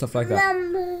roleplay and stuff like that.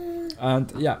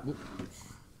 And yeah.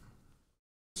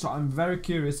 So I'm very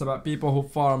curious about people who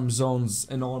farm zones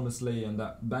enormously and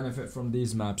that benefit from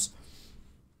these maps.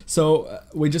 So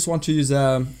we just want to use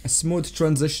a smooth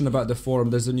transition about the forum.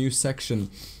 There's a new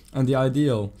section, and the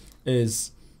ideal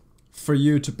is for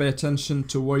you to pay attention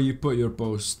to where you put your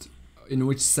post, in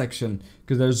which section,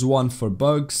 because there's one for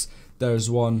bugs, there's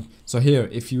one, so here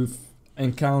if you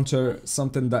encounter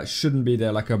something that shouldn't be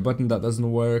there, like a button that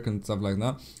doesn't work and stuff like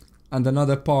that, and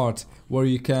another part where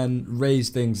you can raise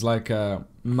things like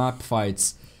map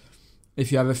fights.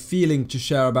 If you have a feeling to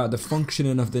share about the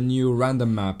functioning of the new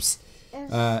random maps,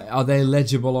 are they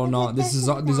legible or not? These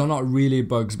are not really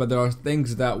bugs, but there are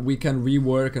things that we can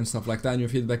rework and stuff like that, and your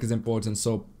feedback is important.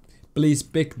 So please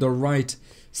pick the right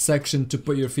section to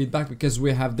put your feedback, because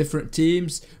we have different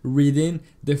teams reading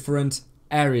different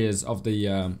areas of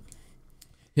the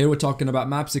here we're talking about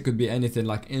maps. It could be anything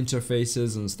like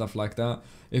interfaces and stuff like that.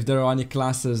 If there are any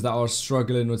classes that are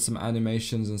struggling with some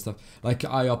animations and stuff, like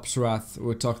IOPS Wrath,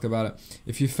 we talked about it.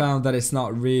 If you found that it's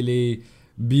not really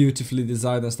beautifully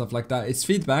designed and stuff like that, it's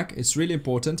feedback, it's really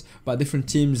important, but different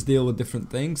teams deal with different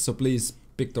things, so please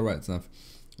pick the right stuff,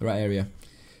 the right area.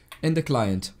 In the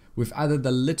client, we've added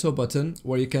a little button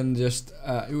where you can just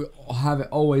have it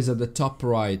always at the top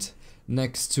right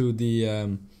next to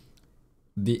the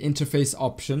interface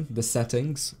option, the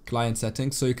settings, client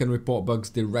settings, so you can report bugs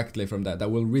directly from that.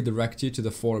 That will redirect you to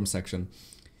the forum section.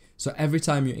 So every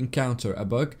time you encounter a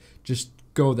bug, just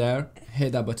go there,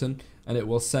 hit that button, and it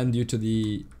will send you to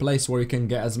the place where you can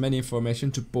get as many information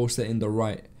to post it in the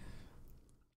right,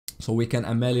 so we can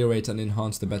ameliorate and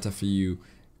enhance the beta for you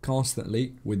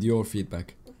constantly with your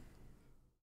feedback.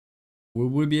 Will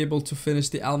we be able to finish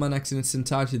the almanacs in its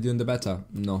entirety during the beta?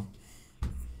 No.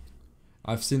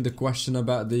 I've seen the question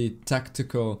about the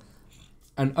tactical,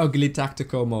 an ugly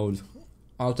tactical mode.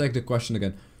 I'll take the question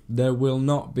again. There will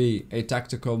not be a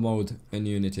tactical mode in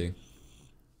Unity.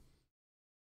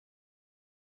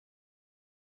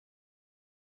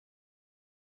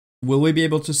 Will we be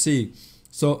able to see?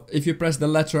 So if you press the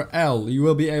letter L, you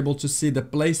will be able to see the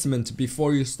placement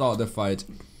before you start the fight.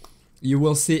 You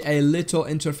will see a little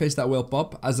interface that will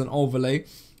pop as an overlay.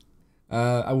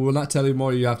 I will not tell you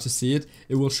more, you have to see it.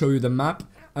 It will show you the map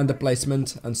and the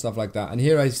placement and stuff like that. And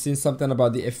here I've seen something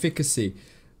about the efficacy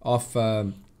of,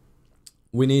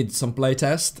 we need some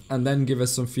playtest and then give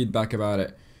us some feedback about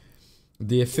it.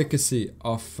 The efficacy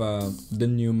of the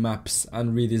new maps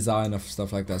and redesign of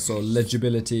stuff like that. So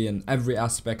legibility and every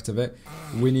aspect of it.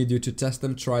 We need you to test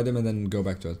them, try them, and then go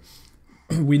back to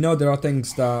it. We know there are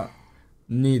things that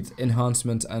need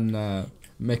enhancement and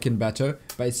making better,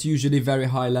 but it's usually very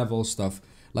high level stuff.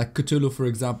 Like Cthulhu, for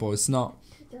example, it's not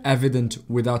evident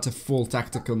without a full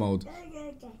tactical mode.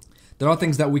 There are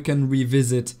things that we can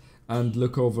revisit and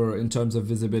look over in terms of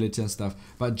visibility and stuff,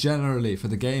 but generally for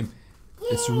the game,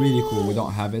 it's really cool. We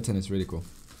don't have it, and it's really cool.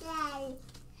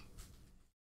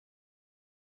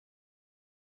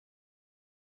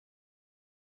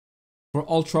 For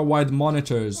ultra wide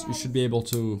monitors, you should be able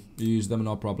to use them,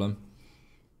 no problem.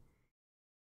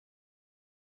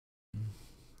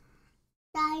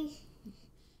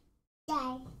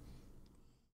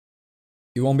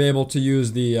 You won't be able to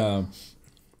use the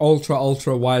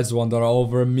ultra wide one that are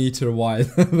over a meter wide,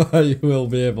 but you will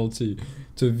be able to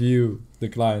view the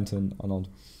client and all.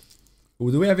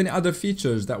 Do we have any other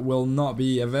features that will not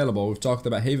be available? We've talked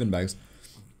about Haven bags.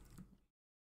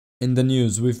 In the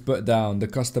news, we've put down the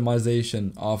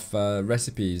customization of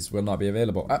recipes will not be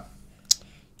available.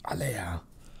 Alea.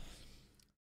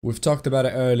 We've talked about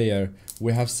it earlier.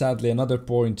 We have sadly another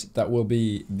point that will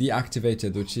be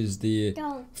deactivated, which is the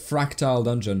fractal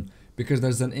dungeon, because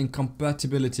there's an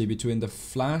incompatibility between the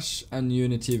Flash and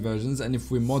Unity versions, and if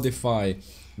we modify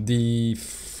the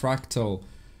fractal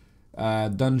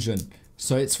dungeon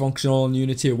so it's functional in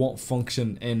Unity, it won't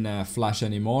function in Flash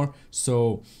anymore.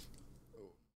 So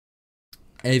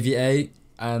AVA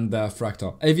and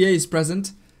fractal. AVA is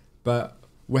present, but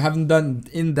we haven't done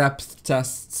in-depth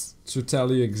tests to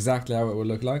tell you exactly how it will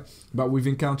look like, but we've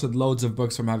encountered loads of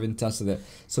bugs from having tested it.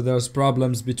 So there's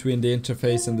problems between the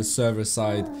interface and the server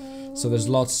side, so there's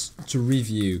lots to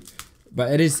review,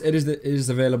 but it is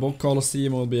available.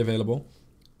 Colosseum will be available,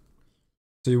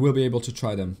 so you will be able to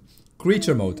try them.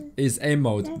 Creature mode is a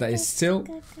mode that is still,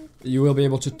 you will be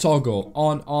able to toggle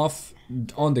on off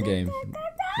on the game.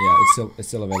 Yeah, it's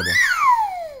still available.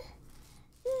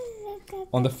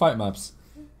 on the fight maps.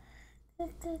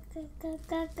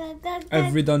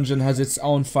 Every dungeon has its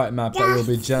own fight map that will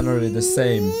be generally the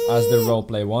same as the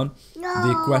roleplay one.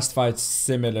 The quest fights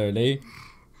similarly.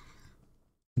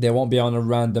 They won't be on a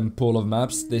random pool of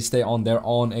maps. They stay on their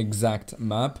own exact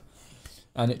map.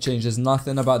 And it changes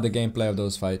nothing about the gameplay of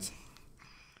those fights.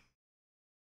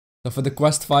 So for the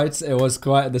quest fights, it was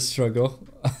quite the struggle.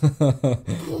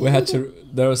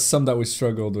 There was some that we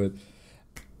struggled with.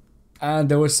 And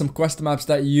there were some quest maps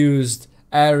that used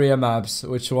area maps,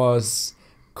 which was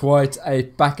quite a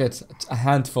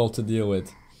handful to deal with.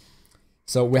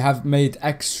 So we have made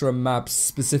extra maps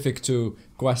specific to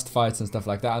quest fights and stuff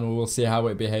like that, and we will see how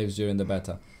it behaves during the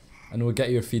beta. And we'll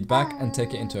get your feedback and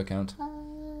take it into account.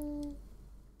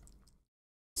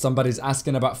 Somebody's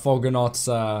asking about Fogonaut's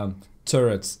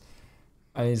turrets,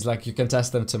 and he's like, you can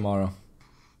test them tomorrow.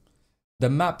 The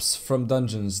maps from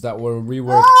dungeons that were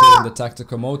reworked during the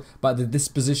tactical mode, but the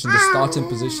disposition, the starting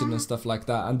position and stuff like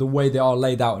that, and the way they are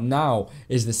laid out now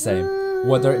is the same.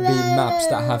 Whether it be maps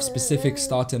that have specific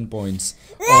starting points,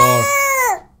 or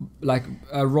like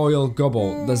a Royal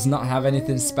Gobble does not have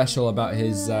anything special about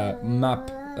his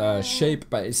map shape,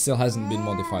 but it still hasn't been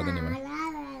modified anyway.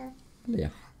 Yeah.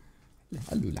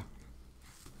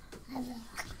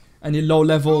 Any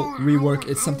low-level rework,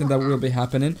 it's something that will be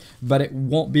happening, but it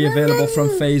won't be available from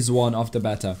phase 1 of the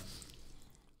beta.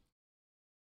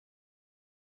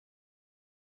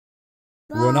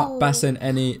 We're not passing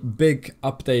any big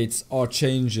updates or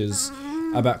changes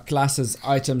about classes,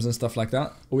 items and stuff like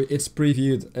that. It's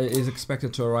previewed, it is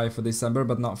expected to arrive for December,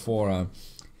 but not for...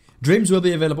 Dreams will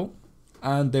be available,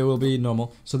 and they will be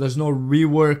normal, so there's no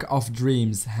rework of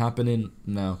Dreams happening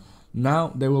now.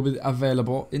 Now they will be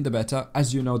available in the beta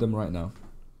as you know them right now.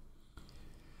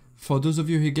 For those of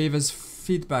you who gave us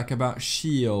feedback about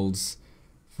shields,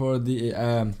 for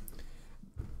the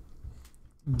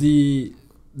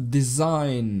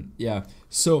design, yeah.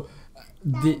 So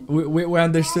we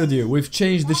understood you. We've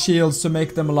changed the shields to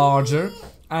make them larger,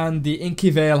 and the inky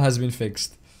veil has been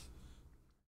fixed.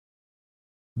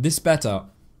 This beta,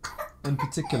 in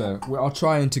particular, we are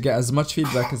trying to get as much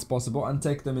feedback as possible and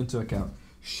take them into account.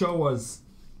 Show us.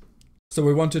 So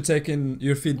we want to take in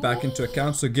your feedback into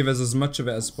account, so give us as much of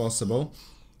it as possible.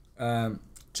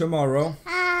 Tomorrow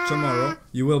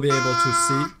you will be able to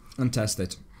see and test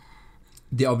it.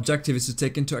 The objective is to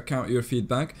take into account your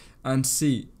feedback and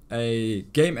see a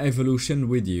game evolution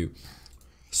with you.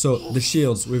 So the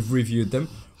shields, we've reviewed them,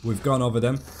 we've gone over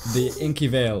them. The inky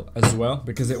veil as well,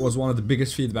 because it was one of the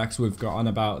biggest feedbacks we've gotten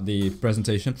about the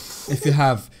presentation. If you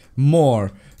have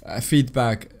more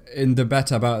feedback in the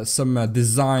beta about some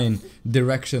design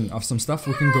direction of some stuff,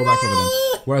 we can go back over them.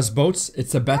 Whereas boats,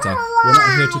 it's a beta. We're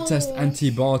not here to test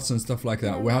anti-bots and stuff like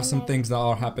that. We have some things that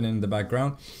are happening in the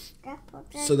background.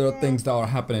 So there are things that are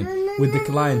happening with the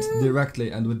client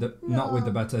directly and with the not with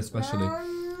the beta especially.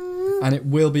 And it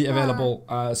will be available,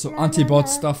 so anti-bot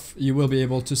stuff, you will be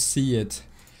able to see it.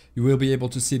 You will be able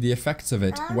to see the effects of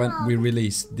it when we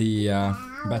release the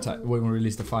beta, when we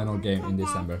release the final game in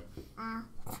December.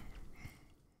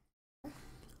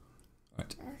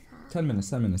 10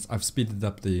 minutes. I've speeded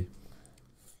up the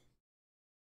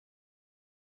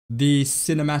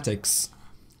cinematics.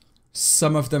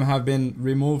 Some of them have been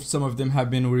removed, some of them have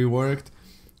been reworked.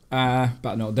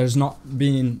 But no, there's not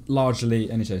been largely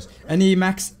any change. Any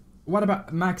max, what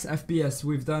about max FPS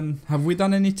have we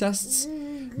done any tests?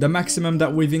 The maximum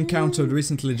that we've encountered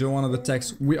recently during one of the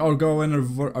tests, we are going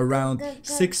around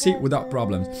 60 without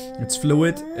problems. It's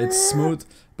fluid, it's smooth.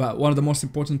 But one of the most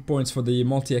important points for the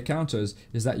multi-accounters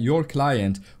is that your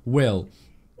client will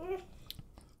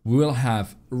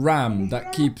have RAM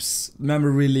that keeps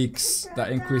memory leaks that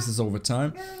increases over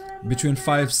time. Between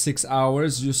 5-6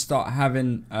 hours, you start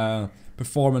having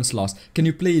performance loss. Can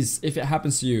you please, if it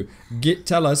happens to you,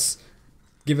 tell us,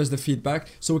 give us the feedback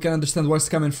so we can understand where it's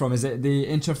coming from. Is it the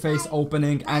interface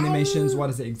opening, animations? What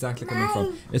is it exactly coming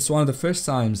from? It's one of the first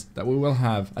times that we will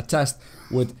have a test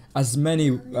with as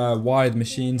many wide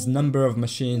machines, number of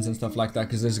machines and stuff like that,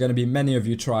 because there's going to be many of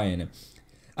you trying it.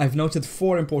 I've noted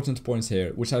 4 important points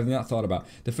here, which I've not thought about.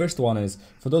 The first one is,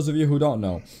 for those of you who don't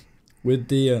know, with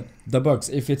the bugs,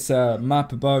 if it's a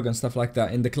map bug and stuff like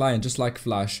that in the client, just like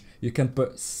Flash, you can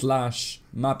put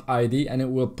 /map ID and it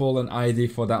will pull an ID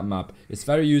for that map. It's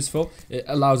very useful. It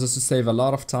allows us to save a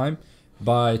lot of time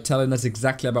by telling us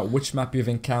exactly about which map you've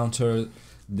encountered,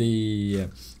 the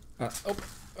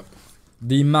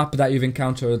map that you've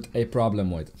encountered a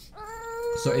problem with.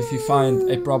 So if you find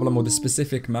a problem with a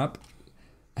specific map,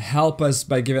 help us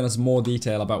by giving us more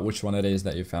detail about which one it is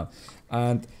that you found.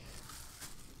 And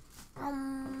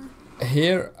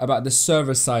here about the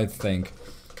server side thing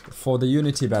for the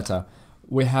Unity beta,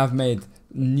 we have made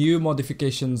new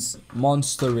modifications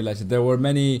monster related. There were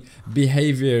many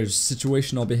behaviors,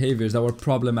 situational behaviors that were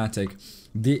problematic.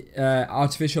 The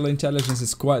artificial intelligence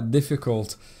is quite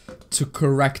difficult to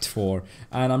correct for,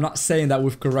 and I'm not saying that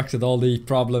we've corrected all the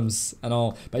problems and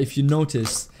all, but if you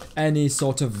notice any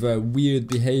sort of weird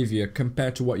behavior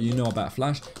compared to what you know about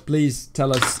Flash, please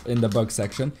tell us in the bug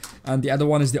section. And the other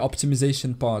one is the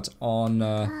optimization part on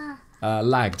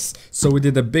lags. So we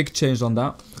did a big change on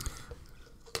that.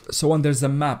 So when there's a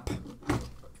map,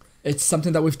 it's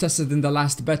something that we've tested in the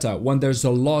last beta. When there's a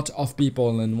lot of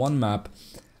people in one map,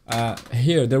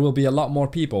 here there will be a lot more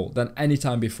people than any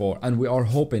time before, and we are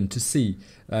hoping to see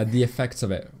the effects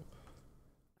of it.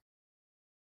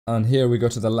 And here we go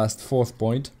to the last 4th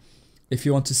point. If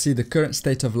you want to see the current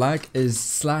state of lag, is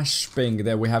 /ping.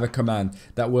 There we have a command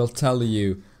that will tell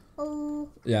you.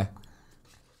 Yeah.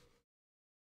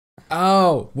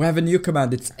 Oh, we have a new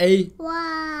command. It's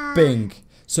ping.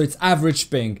 So it's average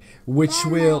ping, which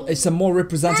will, it's a more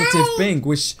representative ping,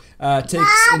 which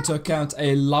takes into account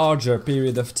a larger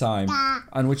period of time,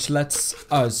 and which lets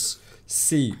us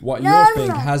see what your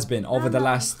ping has been over the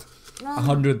last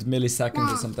 100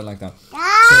 milliseconds or something like that.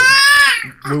 So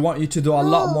we want you to do a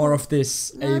lot more of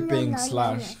this ping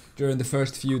 / during the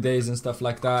first few days and stuff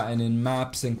like that, and in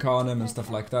maps, in Carnum and stuff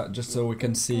like that, just so we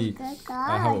can see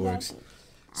how it works.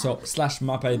 So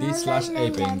 /mapid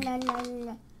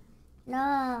 /aping.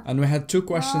 No. And we had 2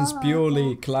 questions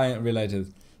purely client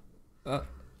related.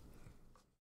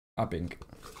 Upping.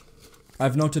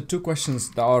 I've noted 2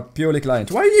 questions that are purely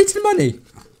client. Why are you eating money?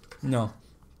 No.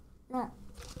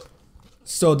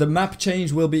 So the map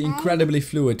change will be incredibly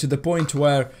fluid, to the point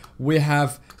where we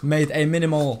have made a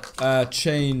minimal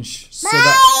change so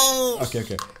that...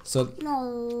 Okay.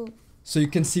 So you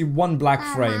can see one black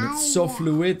frame. It's so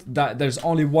fluid that there's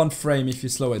only one frame if you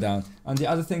slow it down. And the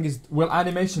other thing is, will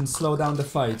animation slow down the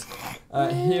fight?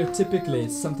 Here typically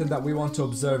it's something that we want to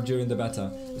observe during the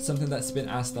beta. It's something that's been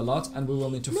asked a lot, and we will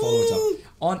need to follow it up.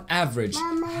 On average,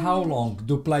 how long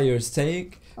do players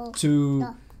take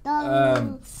to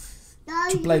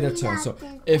play their turn? So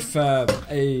if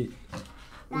a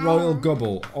royal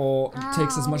gobble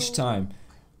takes as much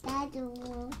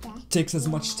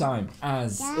time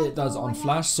as it does on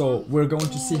Flash, so we're going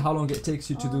to see how long it takes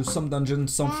you to do some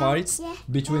dungeons, some fights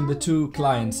between the 2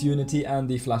 clients, Unity and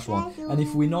the Flash one. And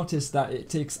if we notice that it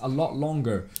takes a lot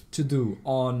longer to do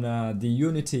on the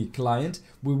Unity client,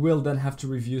 we will then have to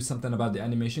review something about the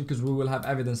animation, because we will have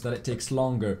evidence that it takes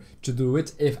longer to do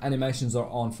it if animations are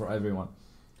on for everyone.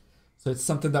 So it's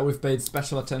something that we've paid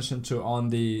special attention to on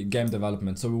the game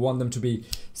development. So we want them to be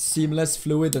seamless,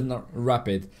 fluid, and not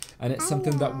rapid. And it's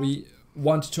something that we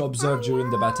want to observe during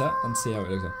the beta and see how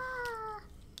it looks.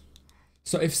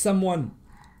 So if someone...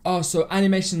 Oh, so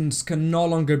animations can no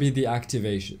longer be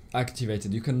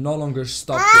activated. You can no longer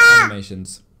stop the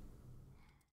animations.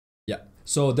 Yeah.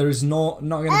 So there is not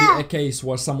going to be a case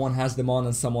where someone has them on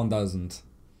and someone doesn't.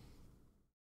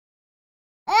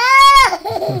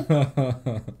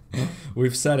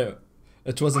 We've said it.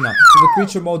 It was enough. So the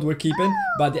creature mode we're keeping,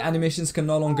 but the animations can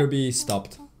no longer be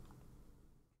stopped.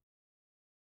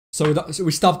 So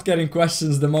we stopped getting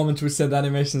questions the moment we said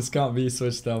animations can't be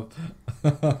switched up.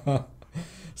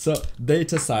 So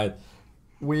data side,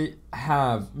 we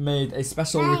have made a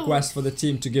special request for the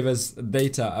team to give us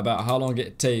data about how long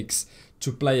it takes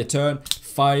to play a turn,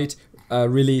 fight,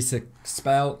 release a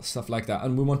spell, stuff like that.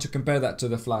 And we want to compare that to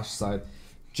the Flash side,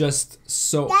 just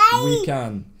so we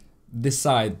can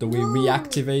decide, do we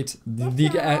reactivate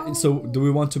so do we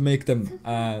want to make them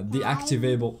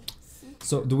deactivable?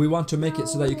 So do we want to make it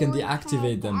so that you can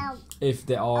deactivate them if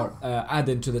they are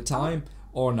added to the time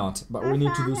or not? But we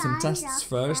need to do some tests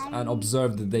first and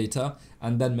observe the data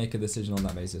and then make a decision on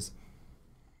that basis.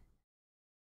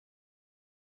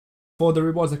 For the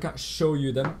rewards, I can't show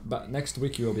you them, but next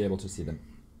week you will be able to see them.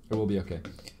 It will be okay.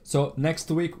 So next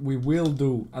week we will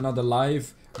do another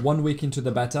live 1 week into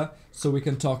the beta, so we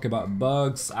can talk about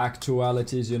bugs,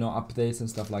 actualities, you know, updates and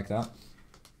stuff like that.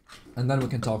 And then we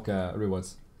can talk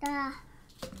rewards.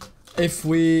 If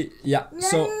we,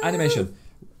 so animation.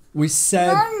 We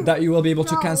said that you will be able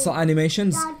to cancel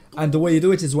animations, and the way you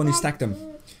do it is when you stack them.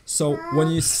 So when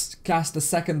you cast the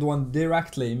second one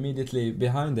directly, immediately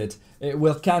behind it, it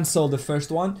will cancel the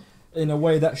first one in a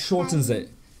way that shortens it.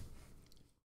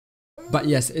 But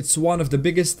yes, it's one of the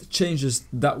biggest changes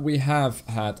that we have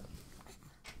had.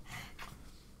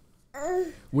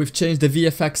 We've changed the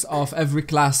VFX of every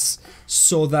class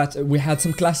so that we had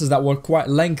some classes that were quite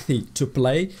lengthy to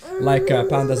play, like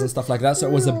pandas and stuff like that. So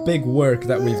it was a big work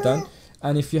that we've done.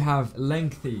 And if you have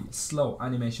lengthy, slow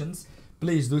animations,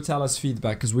 please do tell us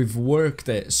feedback, because we've worked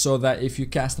it so that if you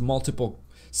cast multiple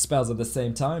spells at the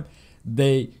same time,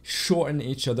 they shorten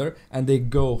each other and they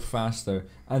go faster.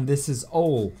 And this is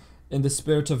all in the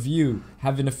spirit of you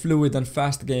having a fluid and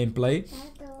fast gameplay.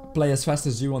 Play as fast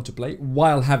as you want to play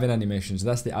while having animations.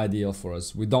 That's the ideal for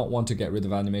us. We don't want to get rid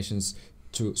of animations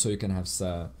so you can have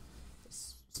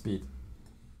speed.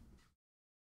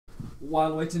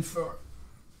 While waiting for...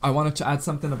 I wanted to add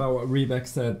something about what Rebek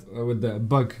said with the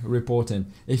bug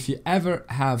reporting. If you ever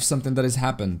have something that has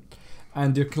happened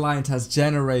and your client has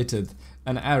generated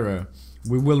an error,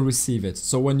 we will receive it.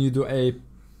 So when you do a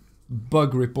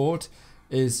bug report,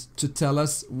 is to tell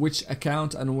us which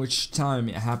account and which time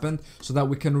it happened so that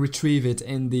we can retrieve it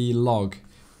in the log.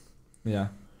 Yeah.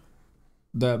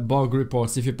 The bug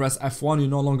reports, if you press F1, you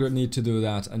no longer need to do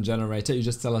that and generate it. You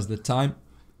just tell us the time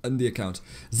and the account.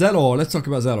 Zero, let's talk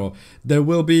about Zero. There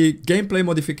will be gameplay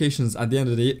modifications at the end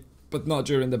of the year, but not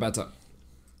during the beta.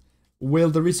 Will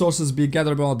the resources be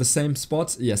gatherable at the same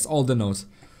spots? Yes, all the nodes.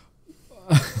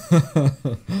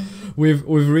 we've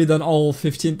redone all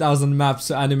 15,000 maps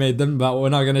to animate them, but we're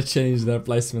not gonna change their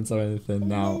placements or anything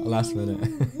now, last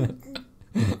minute.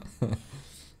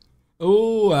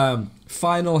 Oh,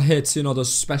 final hits, you know,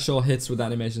 those special hits with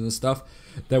animations and stuff,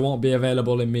 they won't be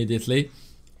available immediately.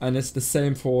 And it's the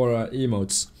same for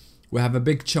emotes. We have a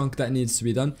big chunk that needs to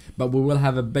be done, but we will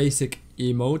have a basic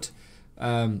emote.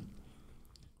 The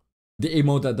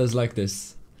emote that does like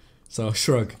this. So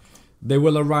shrug. They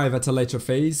will arrive at a later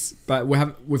phase, but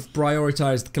we've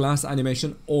prioritized class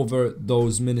animation over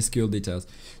those minuscule details.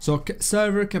 So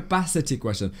server capacity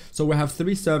question. So we have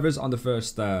 3 servers on the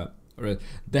first.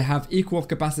 They have equal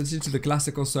capacity to the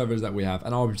classical servers that we have,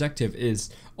 and our objective is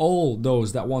all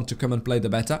those that want to come and play the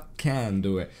beta can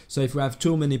do it. So if we have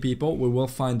too many people, we will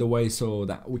find a way so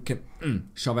that we can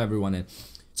shove everyone in.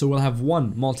 So we'll have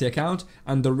 1 multi-account,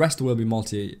 and the rest will be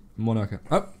mono account.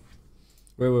 Oh,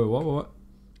 wait, what?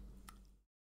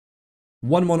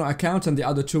 1 mono account and the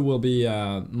other 2 will be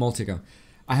multi account.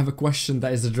 I have a question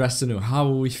that is addressed to you. How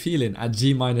are we feeling at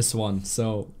G-1?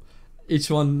 So each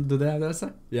one, do they have that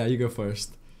answer? Yeah, you go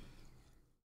first.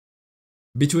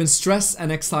 Between stress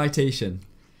and excitation.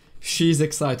 She's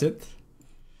excited.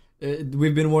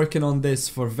 We've been working on this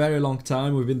for a very long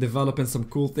time. We've been developing some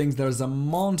cool things. There's a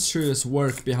monstrous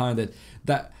work behind it.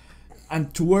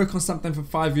 And to work on something for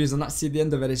 5 years and not see the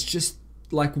end of it, it's just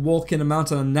like walking a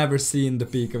mountain and never seeing the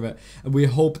peak of it. And we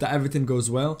hope that everything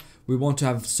goes well. We want to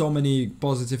have so many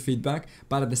positive feedback,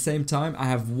 but at the same time I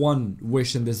have one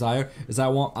wish and desire, is I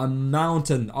want a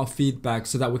mountain of feedback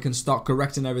so that we can start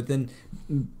correcting everything,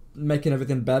 making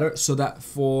everything better, so that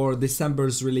for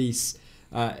December's release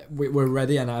we're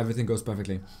ready and everything goes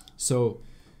perfectly. So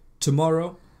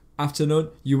tomorrow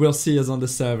afternoon you will see us on the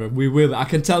server. I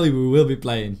can tell you we will be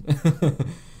playing.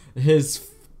 His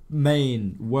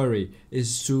main worry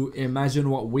is to imagine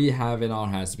what we have in our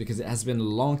heads, because it has been a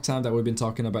long time that we've been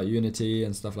talking about Unity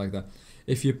and stuff like that.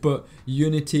 If you put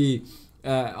Unity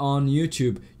on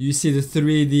YouTube, you see the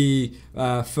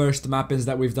 3D first mappings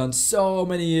that we've done so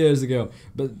many years ago.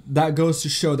 But that goes to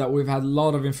show that we've had a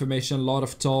lot of information, a lot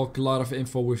of talk, a lot of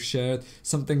info we've shared,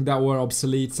 something that were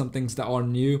obsolete, some things that are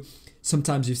new.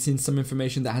 Sometimes you've seen some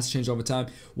information that has changed over time.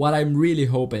 What I'm really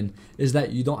hoping is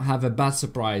that you don't have a bad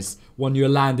surprise when you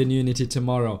land in Unity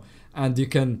tomorrow, and you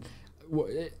can...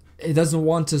 It doesn't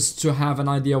want us to have an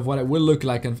idea of what it will look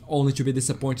like and only to be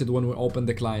disappointed when we open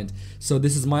the client. So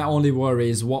this is my only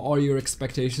worry, is what are your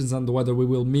expectations and whether we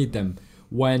will meet them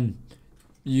when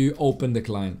you open the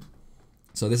client.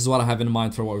 So this is what I have in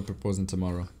mind for what we're proposing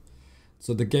tomorrow.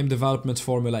 So the game development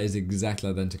formula is exactly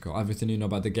identical. Everything you know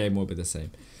about the game will be the same.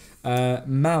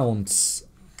 Mounts.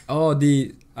 Oh,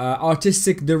 the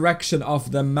artistic direction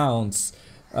of the mounts.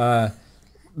 The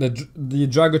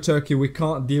Drago Turkey, we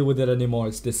can't deal with it anymore.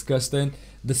 It's disgusting.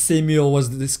 The Simule was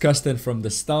disgusting from the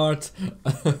start.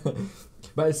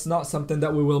 But it's not something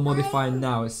that we will modify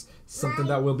now. It's something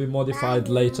that will be modified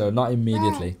later, not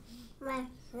immediately.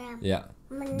 Yeah.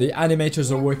 The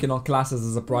animators are working on classes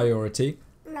as a priority.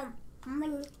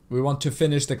 We want to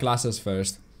finish the classes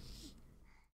first.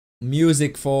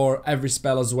 Music for every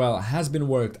spell as well has been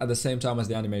worked at the same time as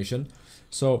the animation.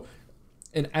 So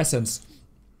in essence,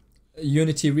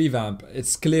 Unity revamp,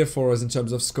 it's clear for us in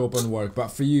terms of scope and work, but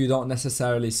for you don't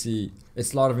necessarily see.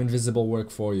 It's a lot of invisible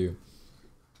work for you.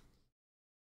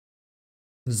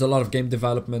 There's a lot of game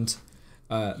development,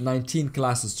 19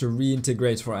 classes to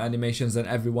reintegrate for animations, and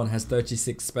everyone has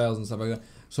 36 spells and stuff like that.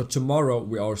 So tomorrow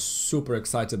we are super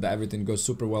excited that everything goes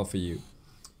super well for you.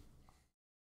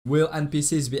 Will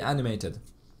NPCs be animated?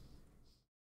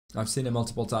 I've seen it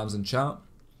multiple times in chat.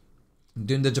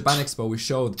 During the Japan Expo we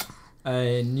showed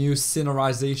a new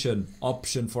scenarization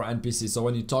option for NPCs. So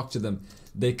when you talk to them,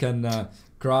 they can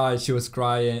cry. She was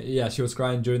crying. Yeah, she was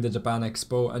crying during the Japan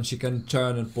Expo, and she can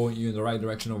turn and point you in the right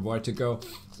direction of where to go.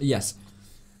 Yes,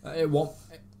 it won't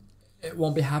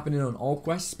be happening on all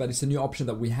quests, but it's a new option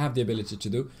that we have the ability to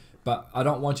do. But I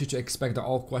don't want you to expect that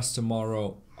all quests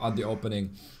tomorrow at the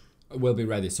opening will be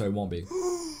ready, so it won't be.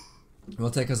 It will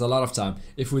take us a lot of time.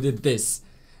 If we did this,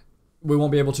 we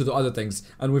won't be able to do other things.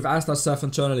 And we've asked ourselves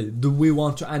internally, do we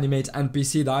want to animate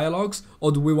NPC dialogues,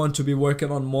 or do we want to be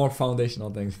working on more foundational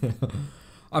things?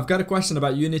 I've got a question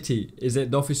about Unity. Is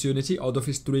it Dofus Unity or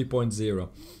Dofus 3.0?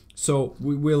 So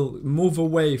we will move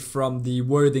away from the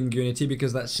wording Unity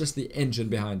because that's just the engine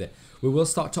behind it. We will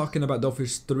start talking about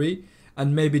Dofus 3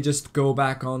 and maybe just go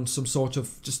back on some sort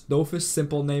of just Dofus,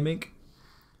 simple naming.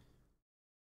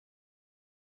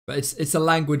 But it's a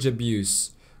language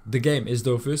abuse. The game is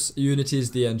Dofus, Unity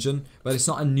is the engine, but it's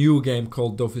not a new game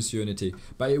called Dofus Unity.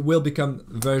 But it will become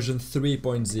version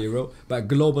 3.0, but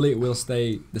globally it will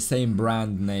stay the same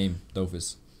brand name,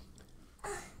 Dofus.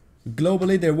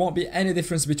 Globally there won't be any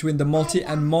difference between the multi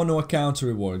and mono account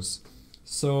rewards.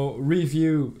 So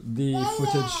review the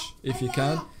footage if you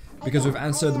can, because we've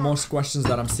answered most questions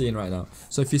that I'm seeing right now.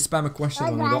 So if you spam a question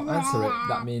and we don't answer it,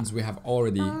 that means we have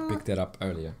already picked it up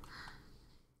earlier.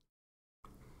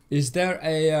 Is there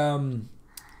a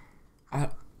I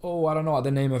don't know what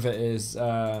the name of it is,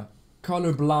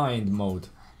 colorblind mode?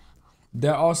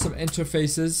 There are some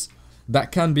interfaces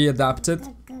that can be adapted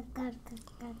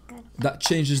that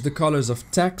changes the colors of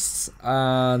texts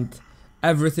and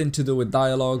everything to do with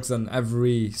dialogues and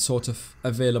every sort of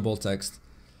available text.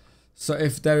 So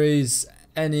if there is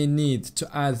any need to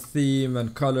add theme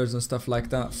and colors and stuff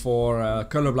like that for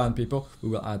colorblind people, we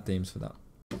will add themes for that.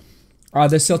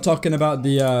 They're still talking about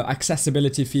the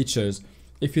accessibility features.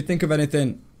 If you think of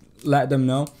anything, let them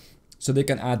know so they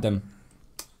can add them.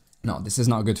 No, this is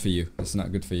not good for you. This is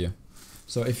not good for you.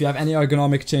 So if you have any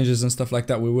ergonomic changes and stuff like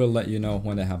that, we will let you know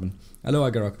when they happen. Hello,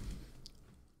 Agarok.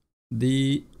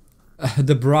 The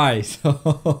bride.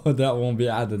 That won't be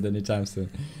added anytime soon.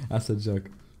 That's a joke.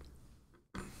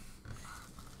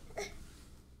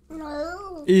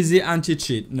 No. Easy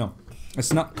anti-cheat. No.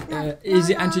 It's not.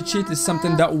 Easy anti-cheat is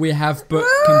something that we have put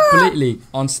completely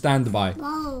on standby.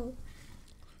 No.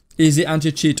 Easy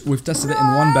anti-cheat, we've tested it in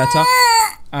one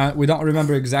beta. We don't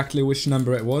remember exactly which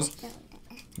number it was.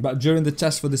 But during the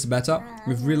test for this beta,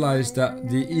 we've realized that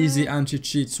the easy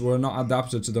anti-cheats were not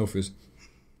adapted to Dofus.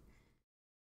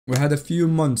 We had a few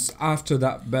months after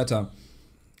that beta.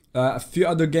 A few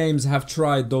other games have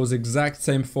tried those exact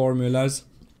same formulas.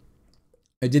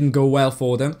 It didn't go well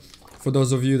for them. For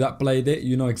those of you that played it,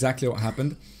 you know exactly what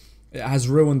happened. It has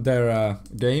ruined their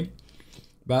game.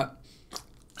 But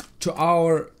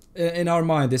in our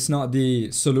mind, it's not the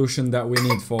solution that we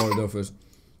need for Dofus.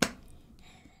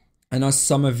 I know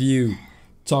some of you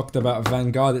talked about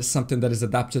Vanguard. It's something that is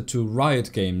adapted to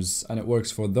Riot games, and it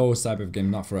works for those type of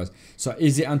games, not for us. So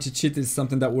easy anti-cheat is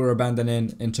something that we're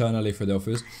abandoning internally for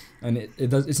Dofus, and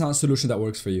it's not a solution that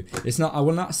works for you. It's not. I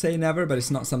will not say never, but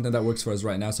it's not something that works for us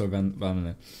right now. So abandoning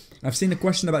it. I've seen a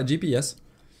question about GPS.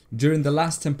 During the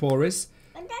last Temporis,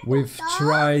 we've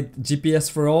tried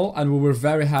GPS for all, and we were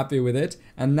very happy with it.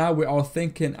 And now we are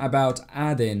thinking about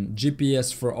adding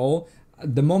GPS for all.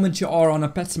 The moment you are on a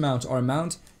pet mount or a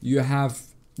mount, you have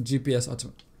GPS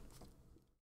auto.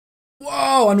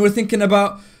 Whoa! And we're thinking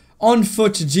about on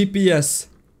foot GPS.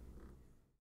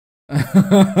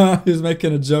 He's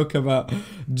making a joke about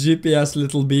GPS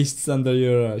little beasts under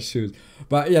your shoes.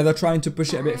 But yeah, they're trying to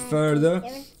push it a bit further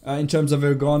in terms of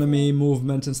ergonomy,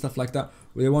 movement and stuff like that.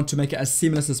 They want to make it as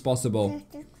seamless as possible.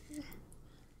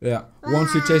 Yeah,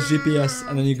 once you change GPS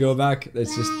and then you go back,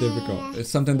 it's just difficult. It's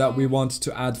something that we want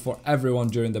to add for everyone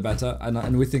during the beta,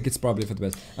 and we think it's probably for the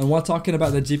best. And while talking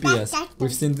about the GPS,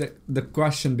 we've seen the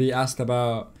question be asked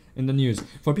about in the news.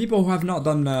 For people who have not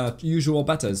done usual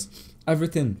betas,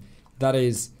 everything that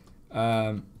is...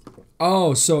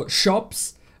 so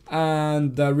shops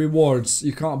and rewards,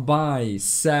 you can't buy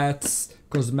sets,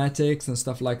 cosmetics and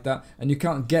stuff like that, and you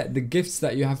can't get the gifts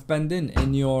that you have pending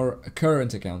in your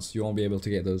current accounts. You won't be able to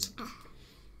get those.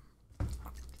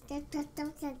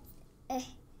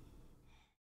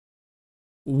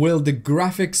 Will the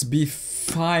graphics be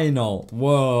final?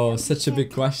 Whoa, such a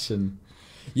big question.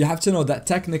 You have to know that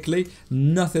technically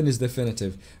nothing is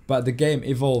definitive, but the game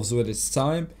evolves with its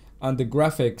time, and the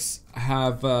graphics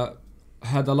have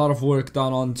had a lot of work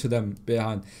done onto them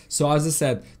behind. So as I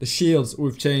said, the shields,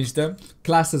 we've changed them.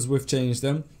 Classes, we've changed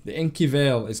them. The Inky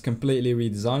Veil is completely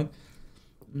redesigned.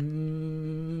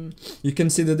 You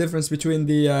can see the difference between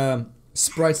the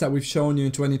sprites that we've shown you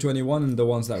in 2021 and the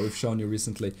ones that we've shown you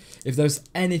recently. If there's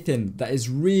anything that is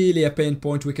really a pain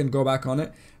point, we can go back on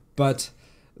it. But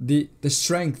the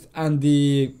strength and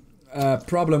the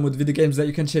problem with video games that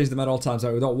you can change them at all times.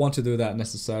 We don't want to do that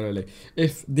necessarily.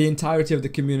 If the entirety of the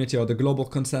community or the global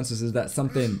consensus is that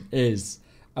something is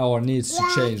or needs to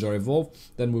change or evolve,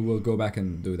 then we will go back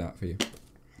and do that for you.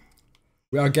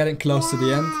 We are getting close to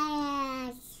the end.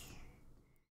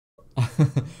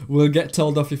 We'll get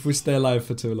told off if we stay alive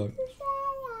for too long.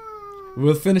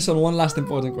 We'll finish on one last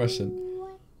important question.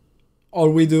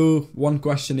 Or we do one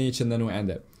question each and then we end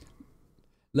it.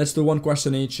 Let's do one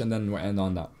question each and then we'll end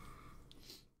on that.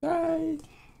 Bye.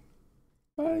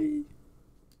 Bye.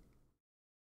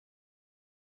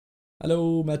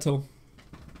 Hello, Metal.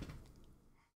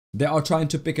 They are trying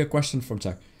to pick a question from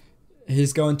chat.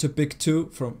 He's going to pick two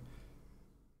from...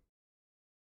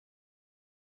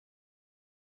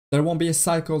 There won't be a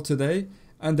cycle today,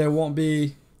 and there won't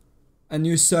be a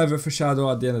new server for Shadow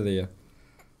at the end of the year.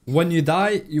 When you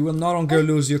die, you will no longer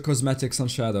lose your cosmetics on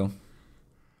Shadow.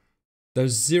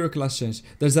 There's 0 class change.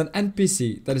 There's an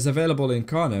NPC that is available in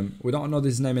Carnem. We don't know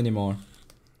his name anymore.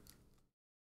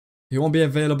 He won't be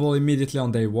available immediately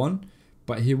on day 1,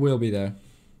 but he will be there.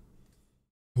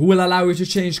 Who will allow you to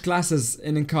change classes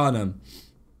in Incarnum?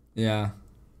 Yeah.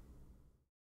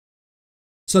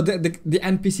 So the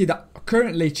NPC that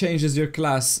currently changes your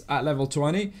class at level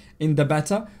 20 in the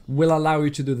beta will allow you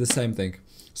to do the same thing.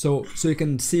 So you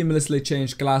can seamlessly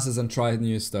change classes and try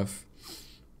new stuff.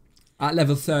 At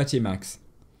level 30 max.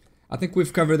 I think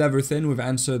we've covered everything. We've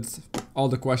answered all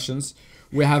the questions.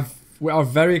 We are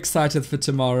very excited for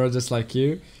tomorrow, just like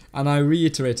you. And I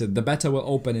reiterated, the beta will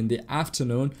open in the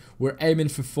afternoon. We're aiming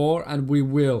for 4 and we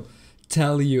will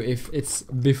tell you if it's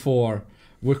before.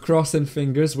 We're crossing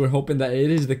fingers. We're hoping that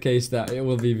it is the case that it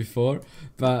will be before.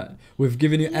 But we've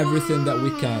given you everything that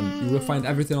we can. You will find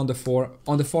everything on the forum.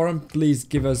 On the forum, please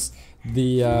give us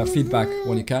the feedback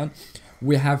when you can.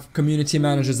 We have community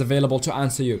managers available to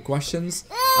answer your questions.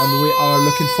 And we are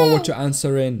looking forward to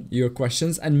answering your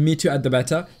questions. And meet you at the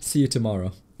beta. See you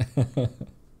tomorrow.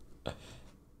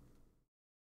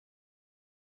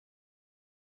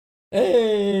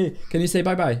 Hey! Can you say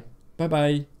bye-bye?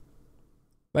 Bye-bye.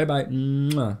 Bye-bye.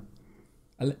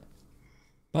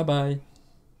 Bye-bye.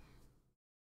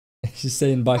 She's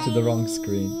saying bye to the wrong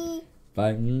screen.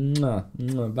 Bye.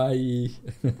 Bye.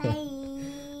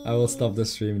 I will stop the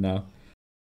stream now.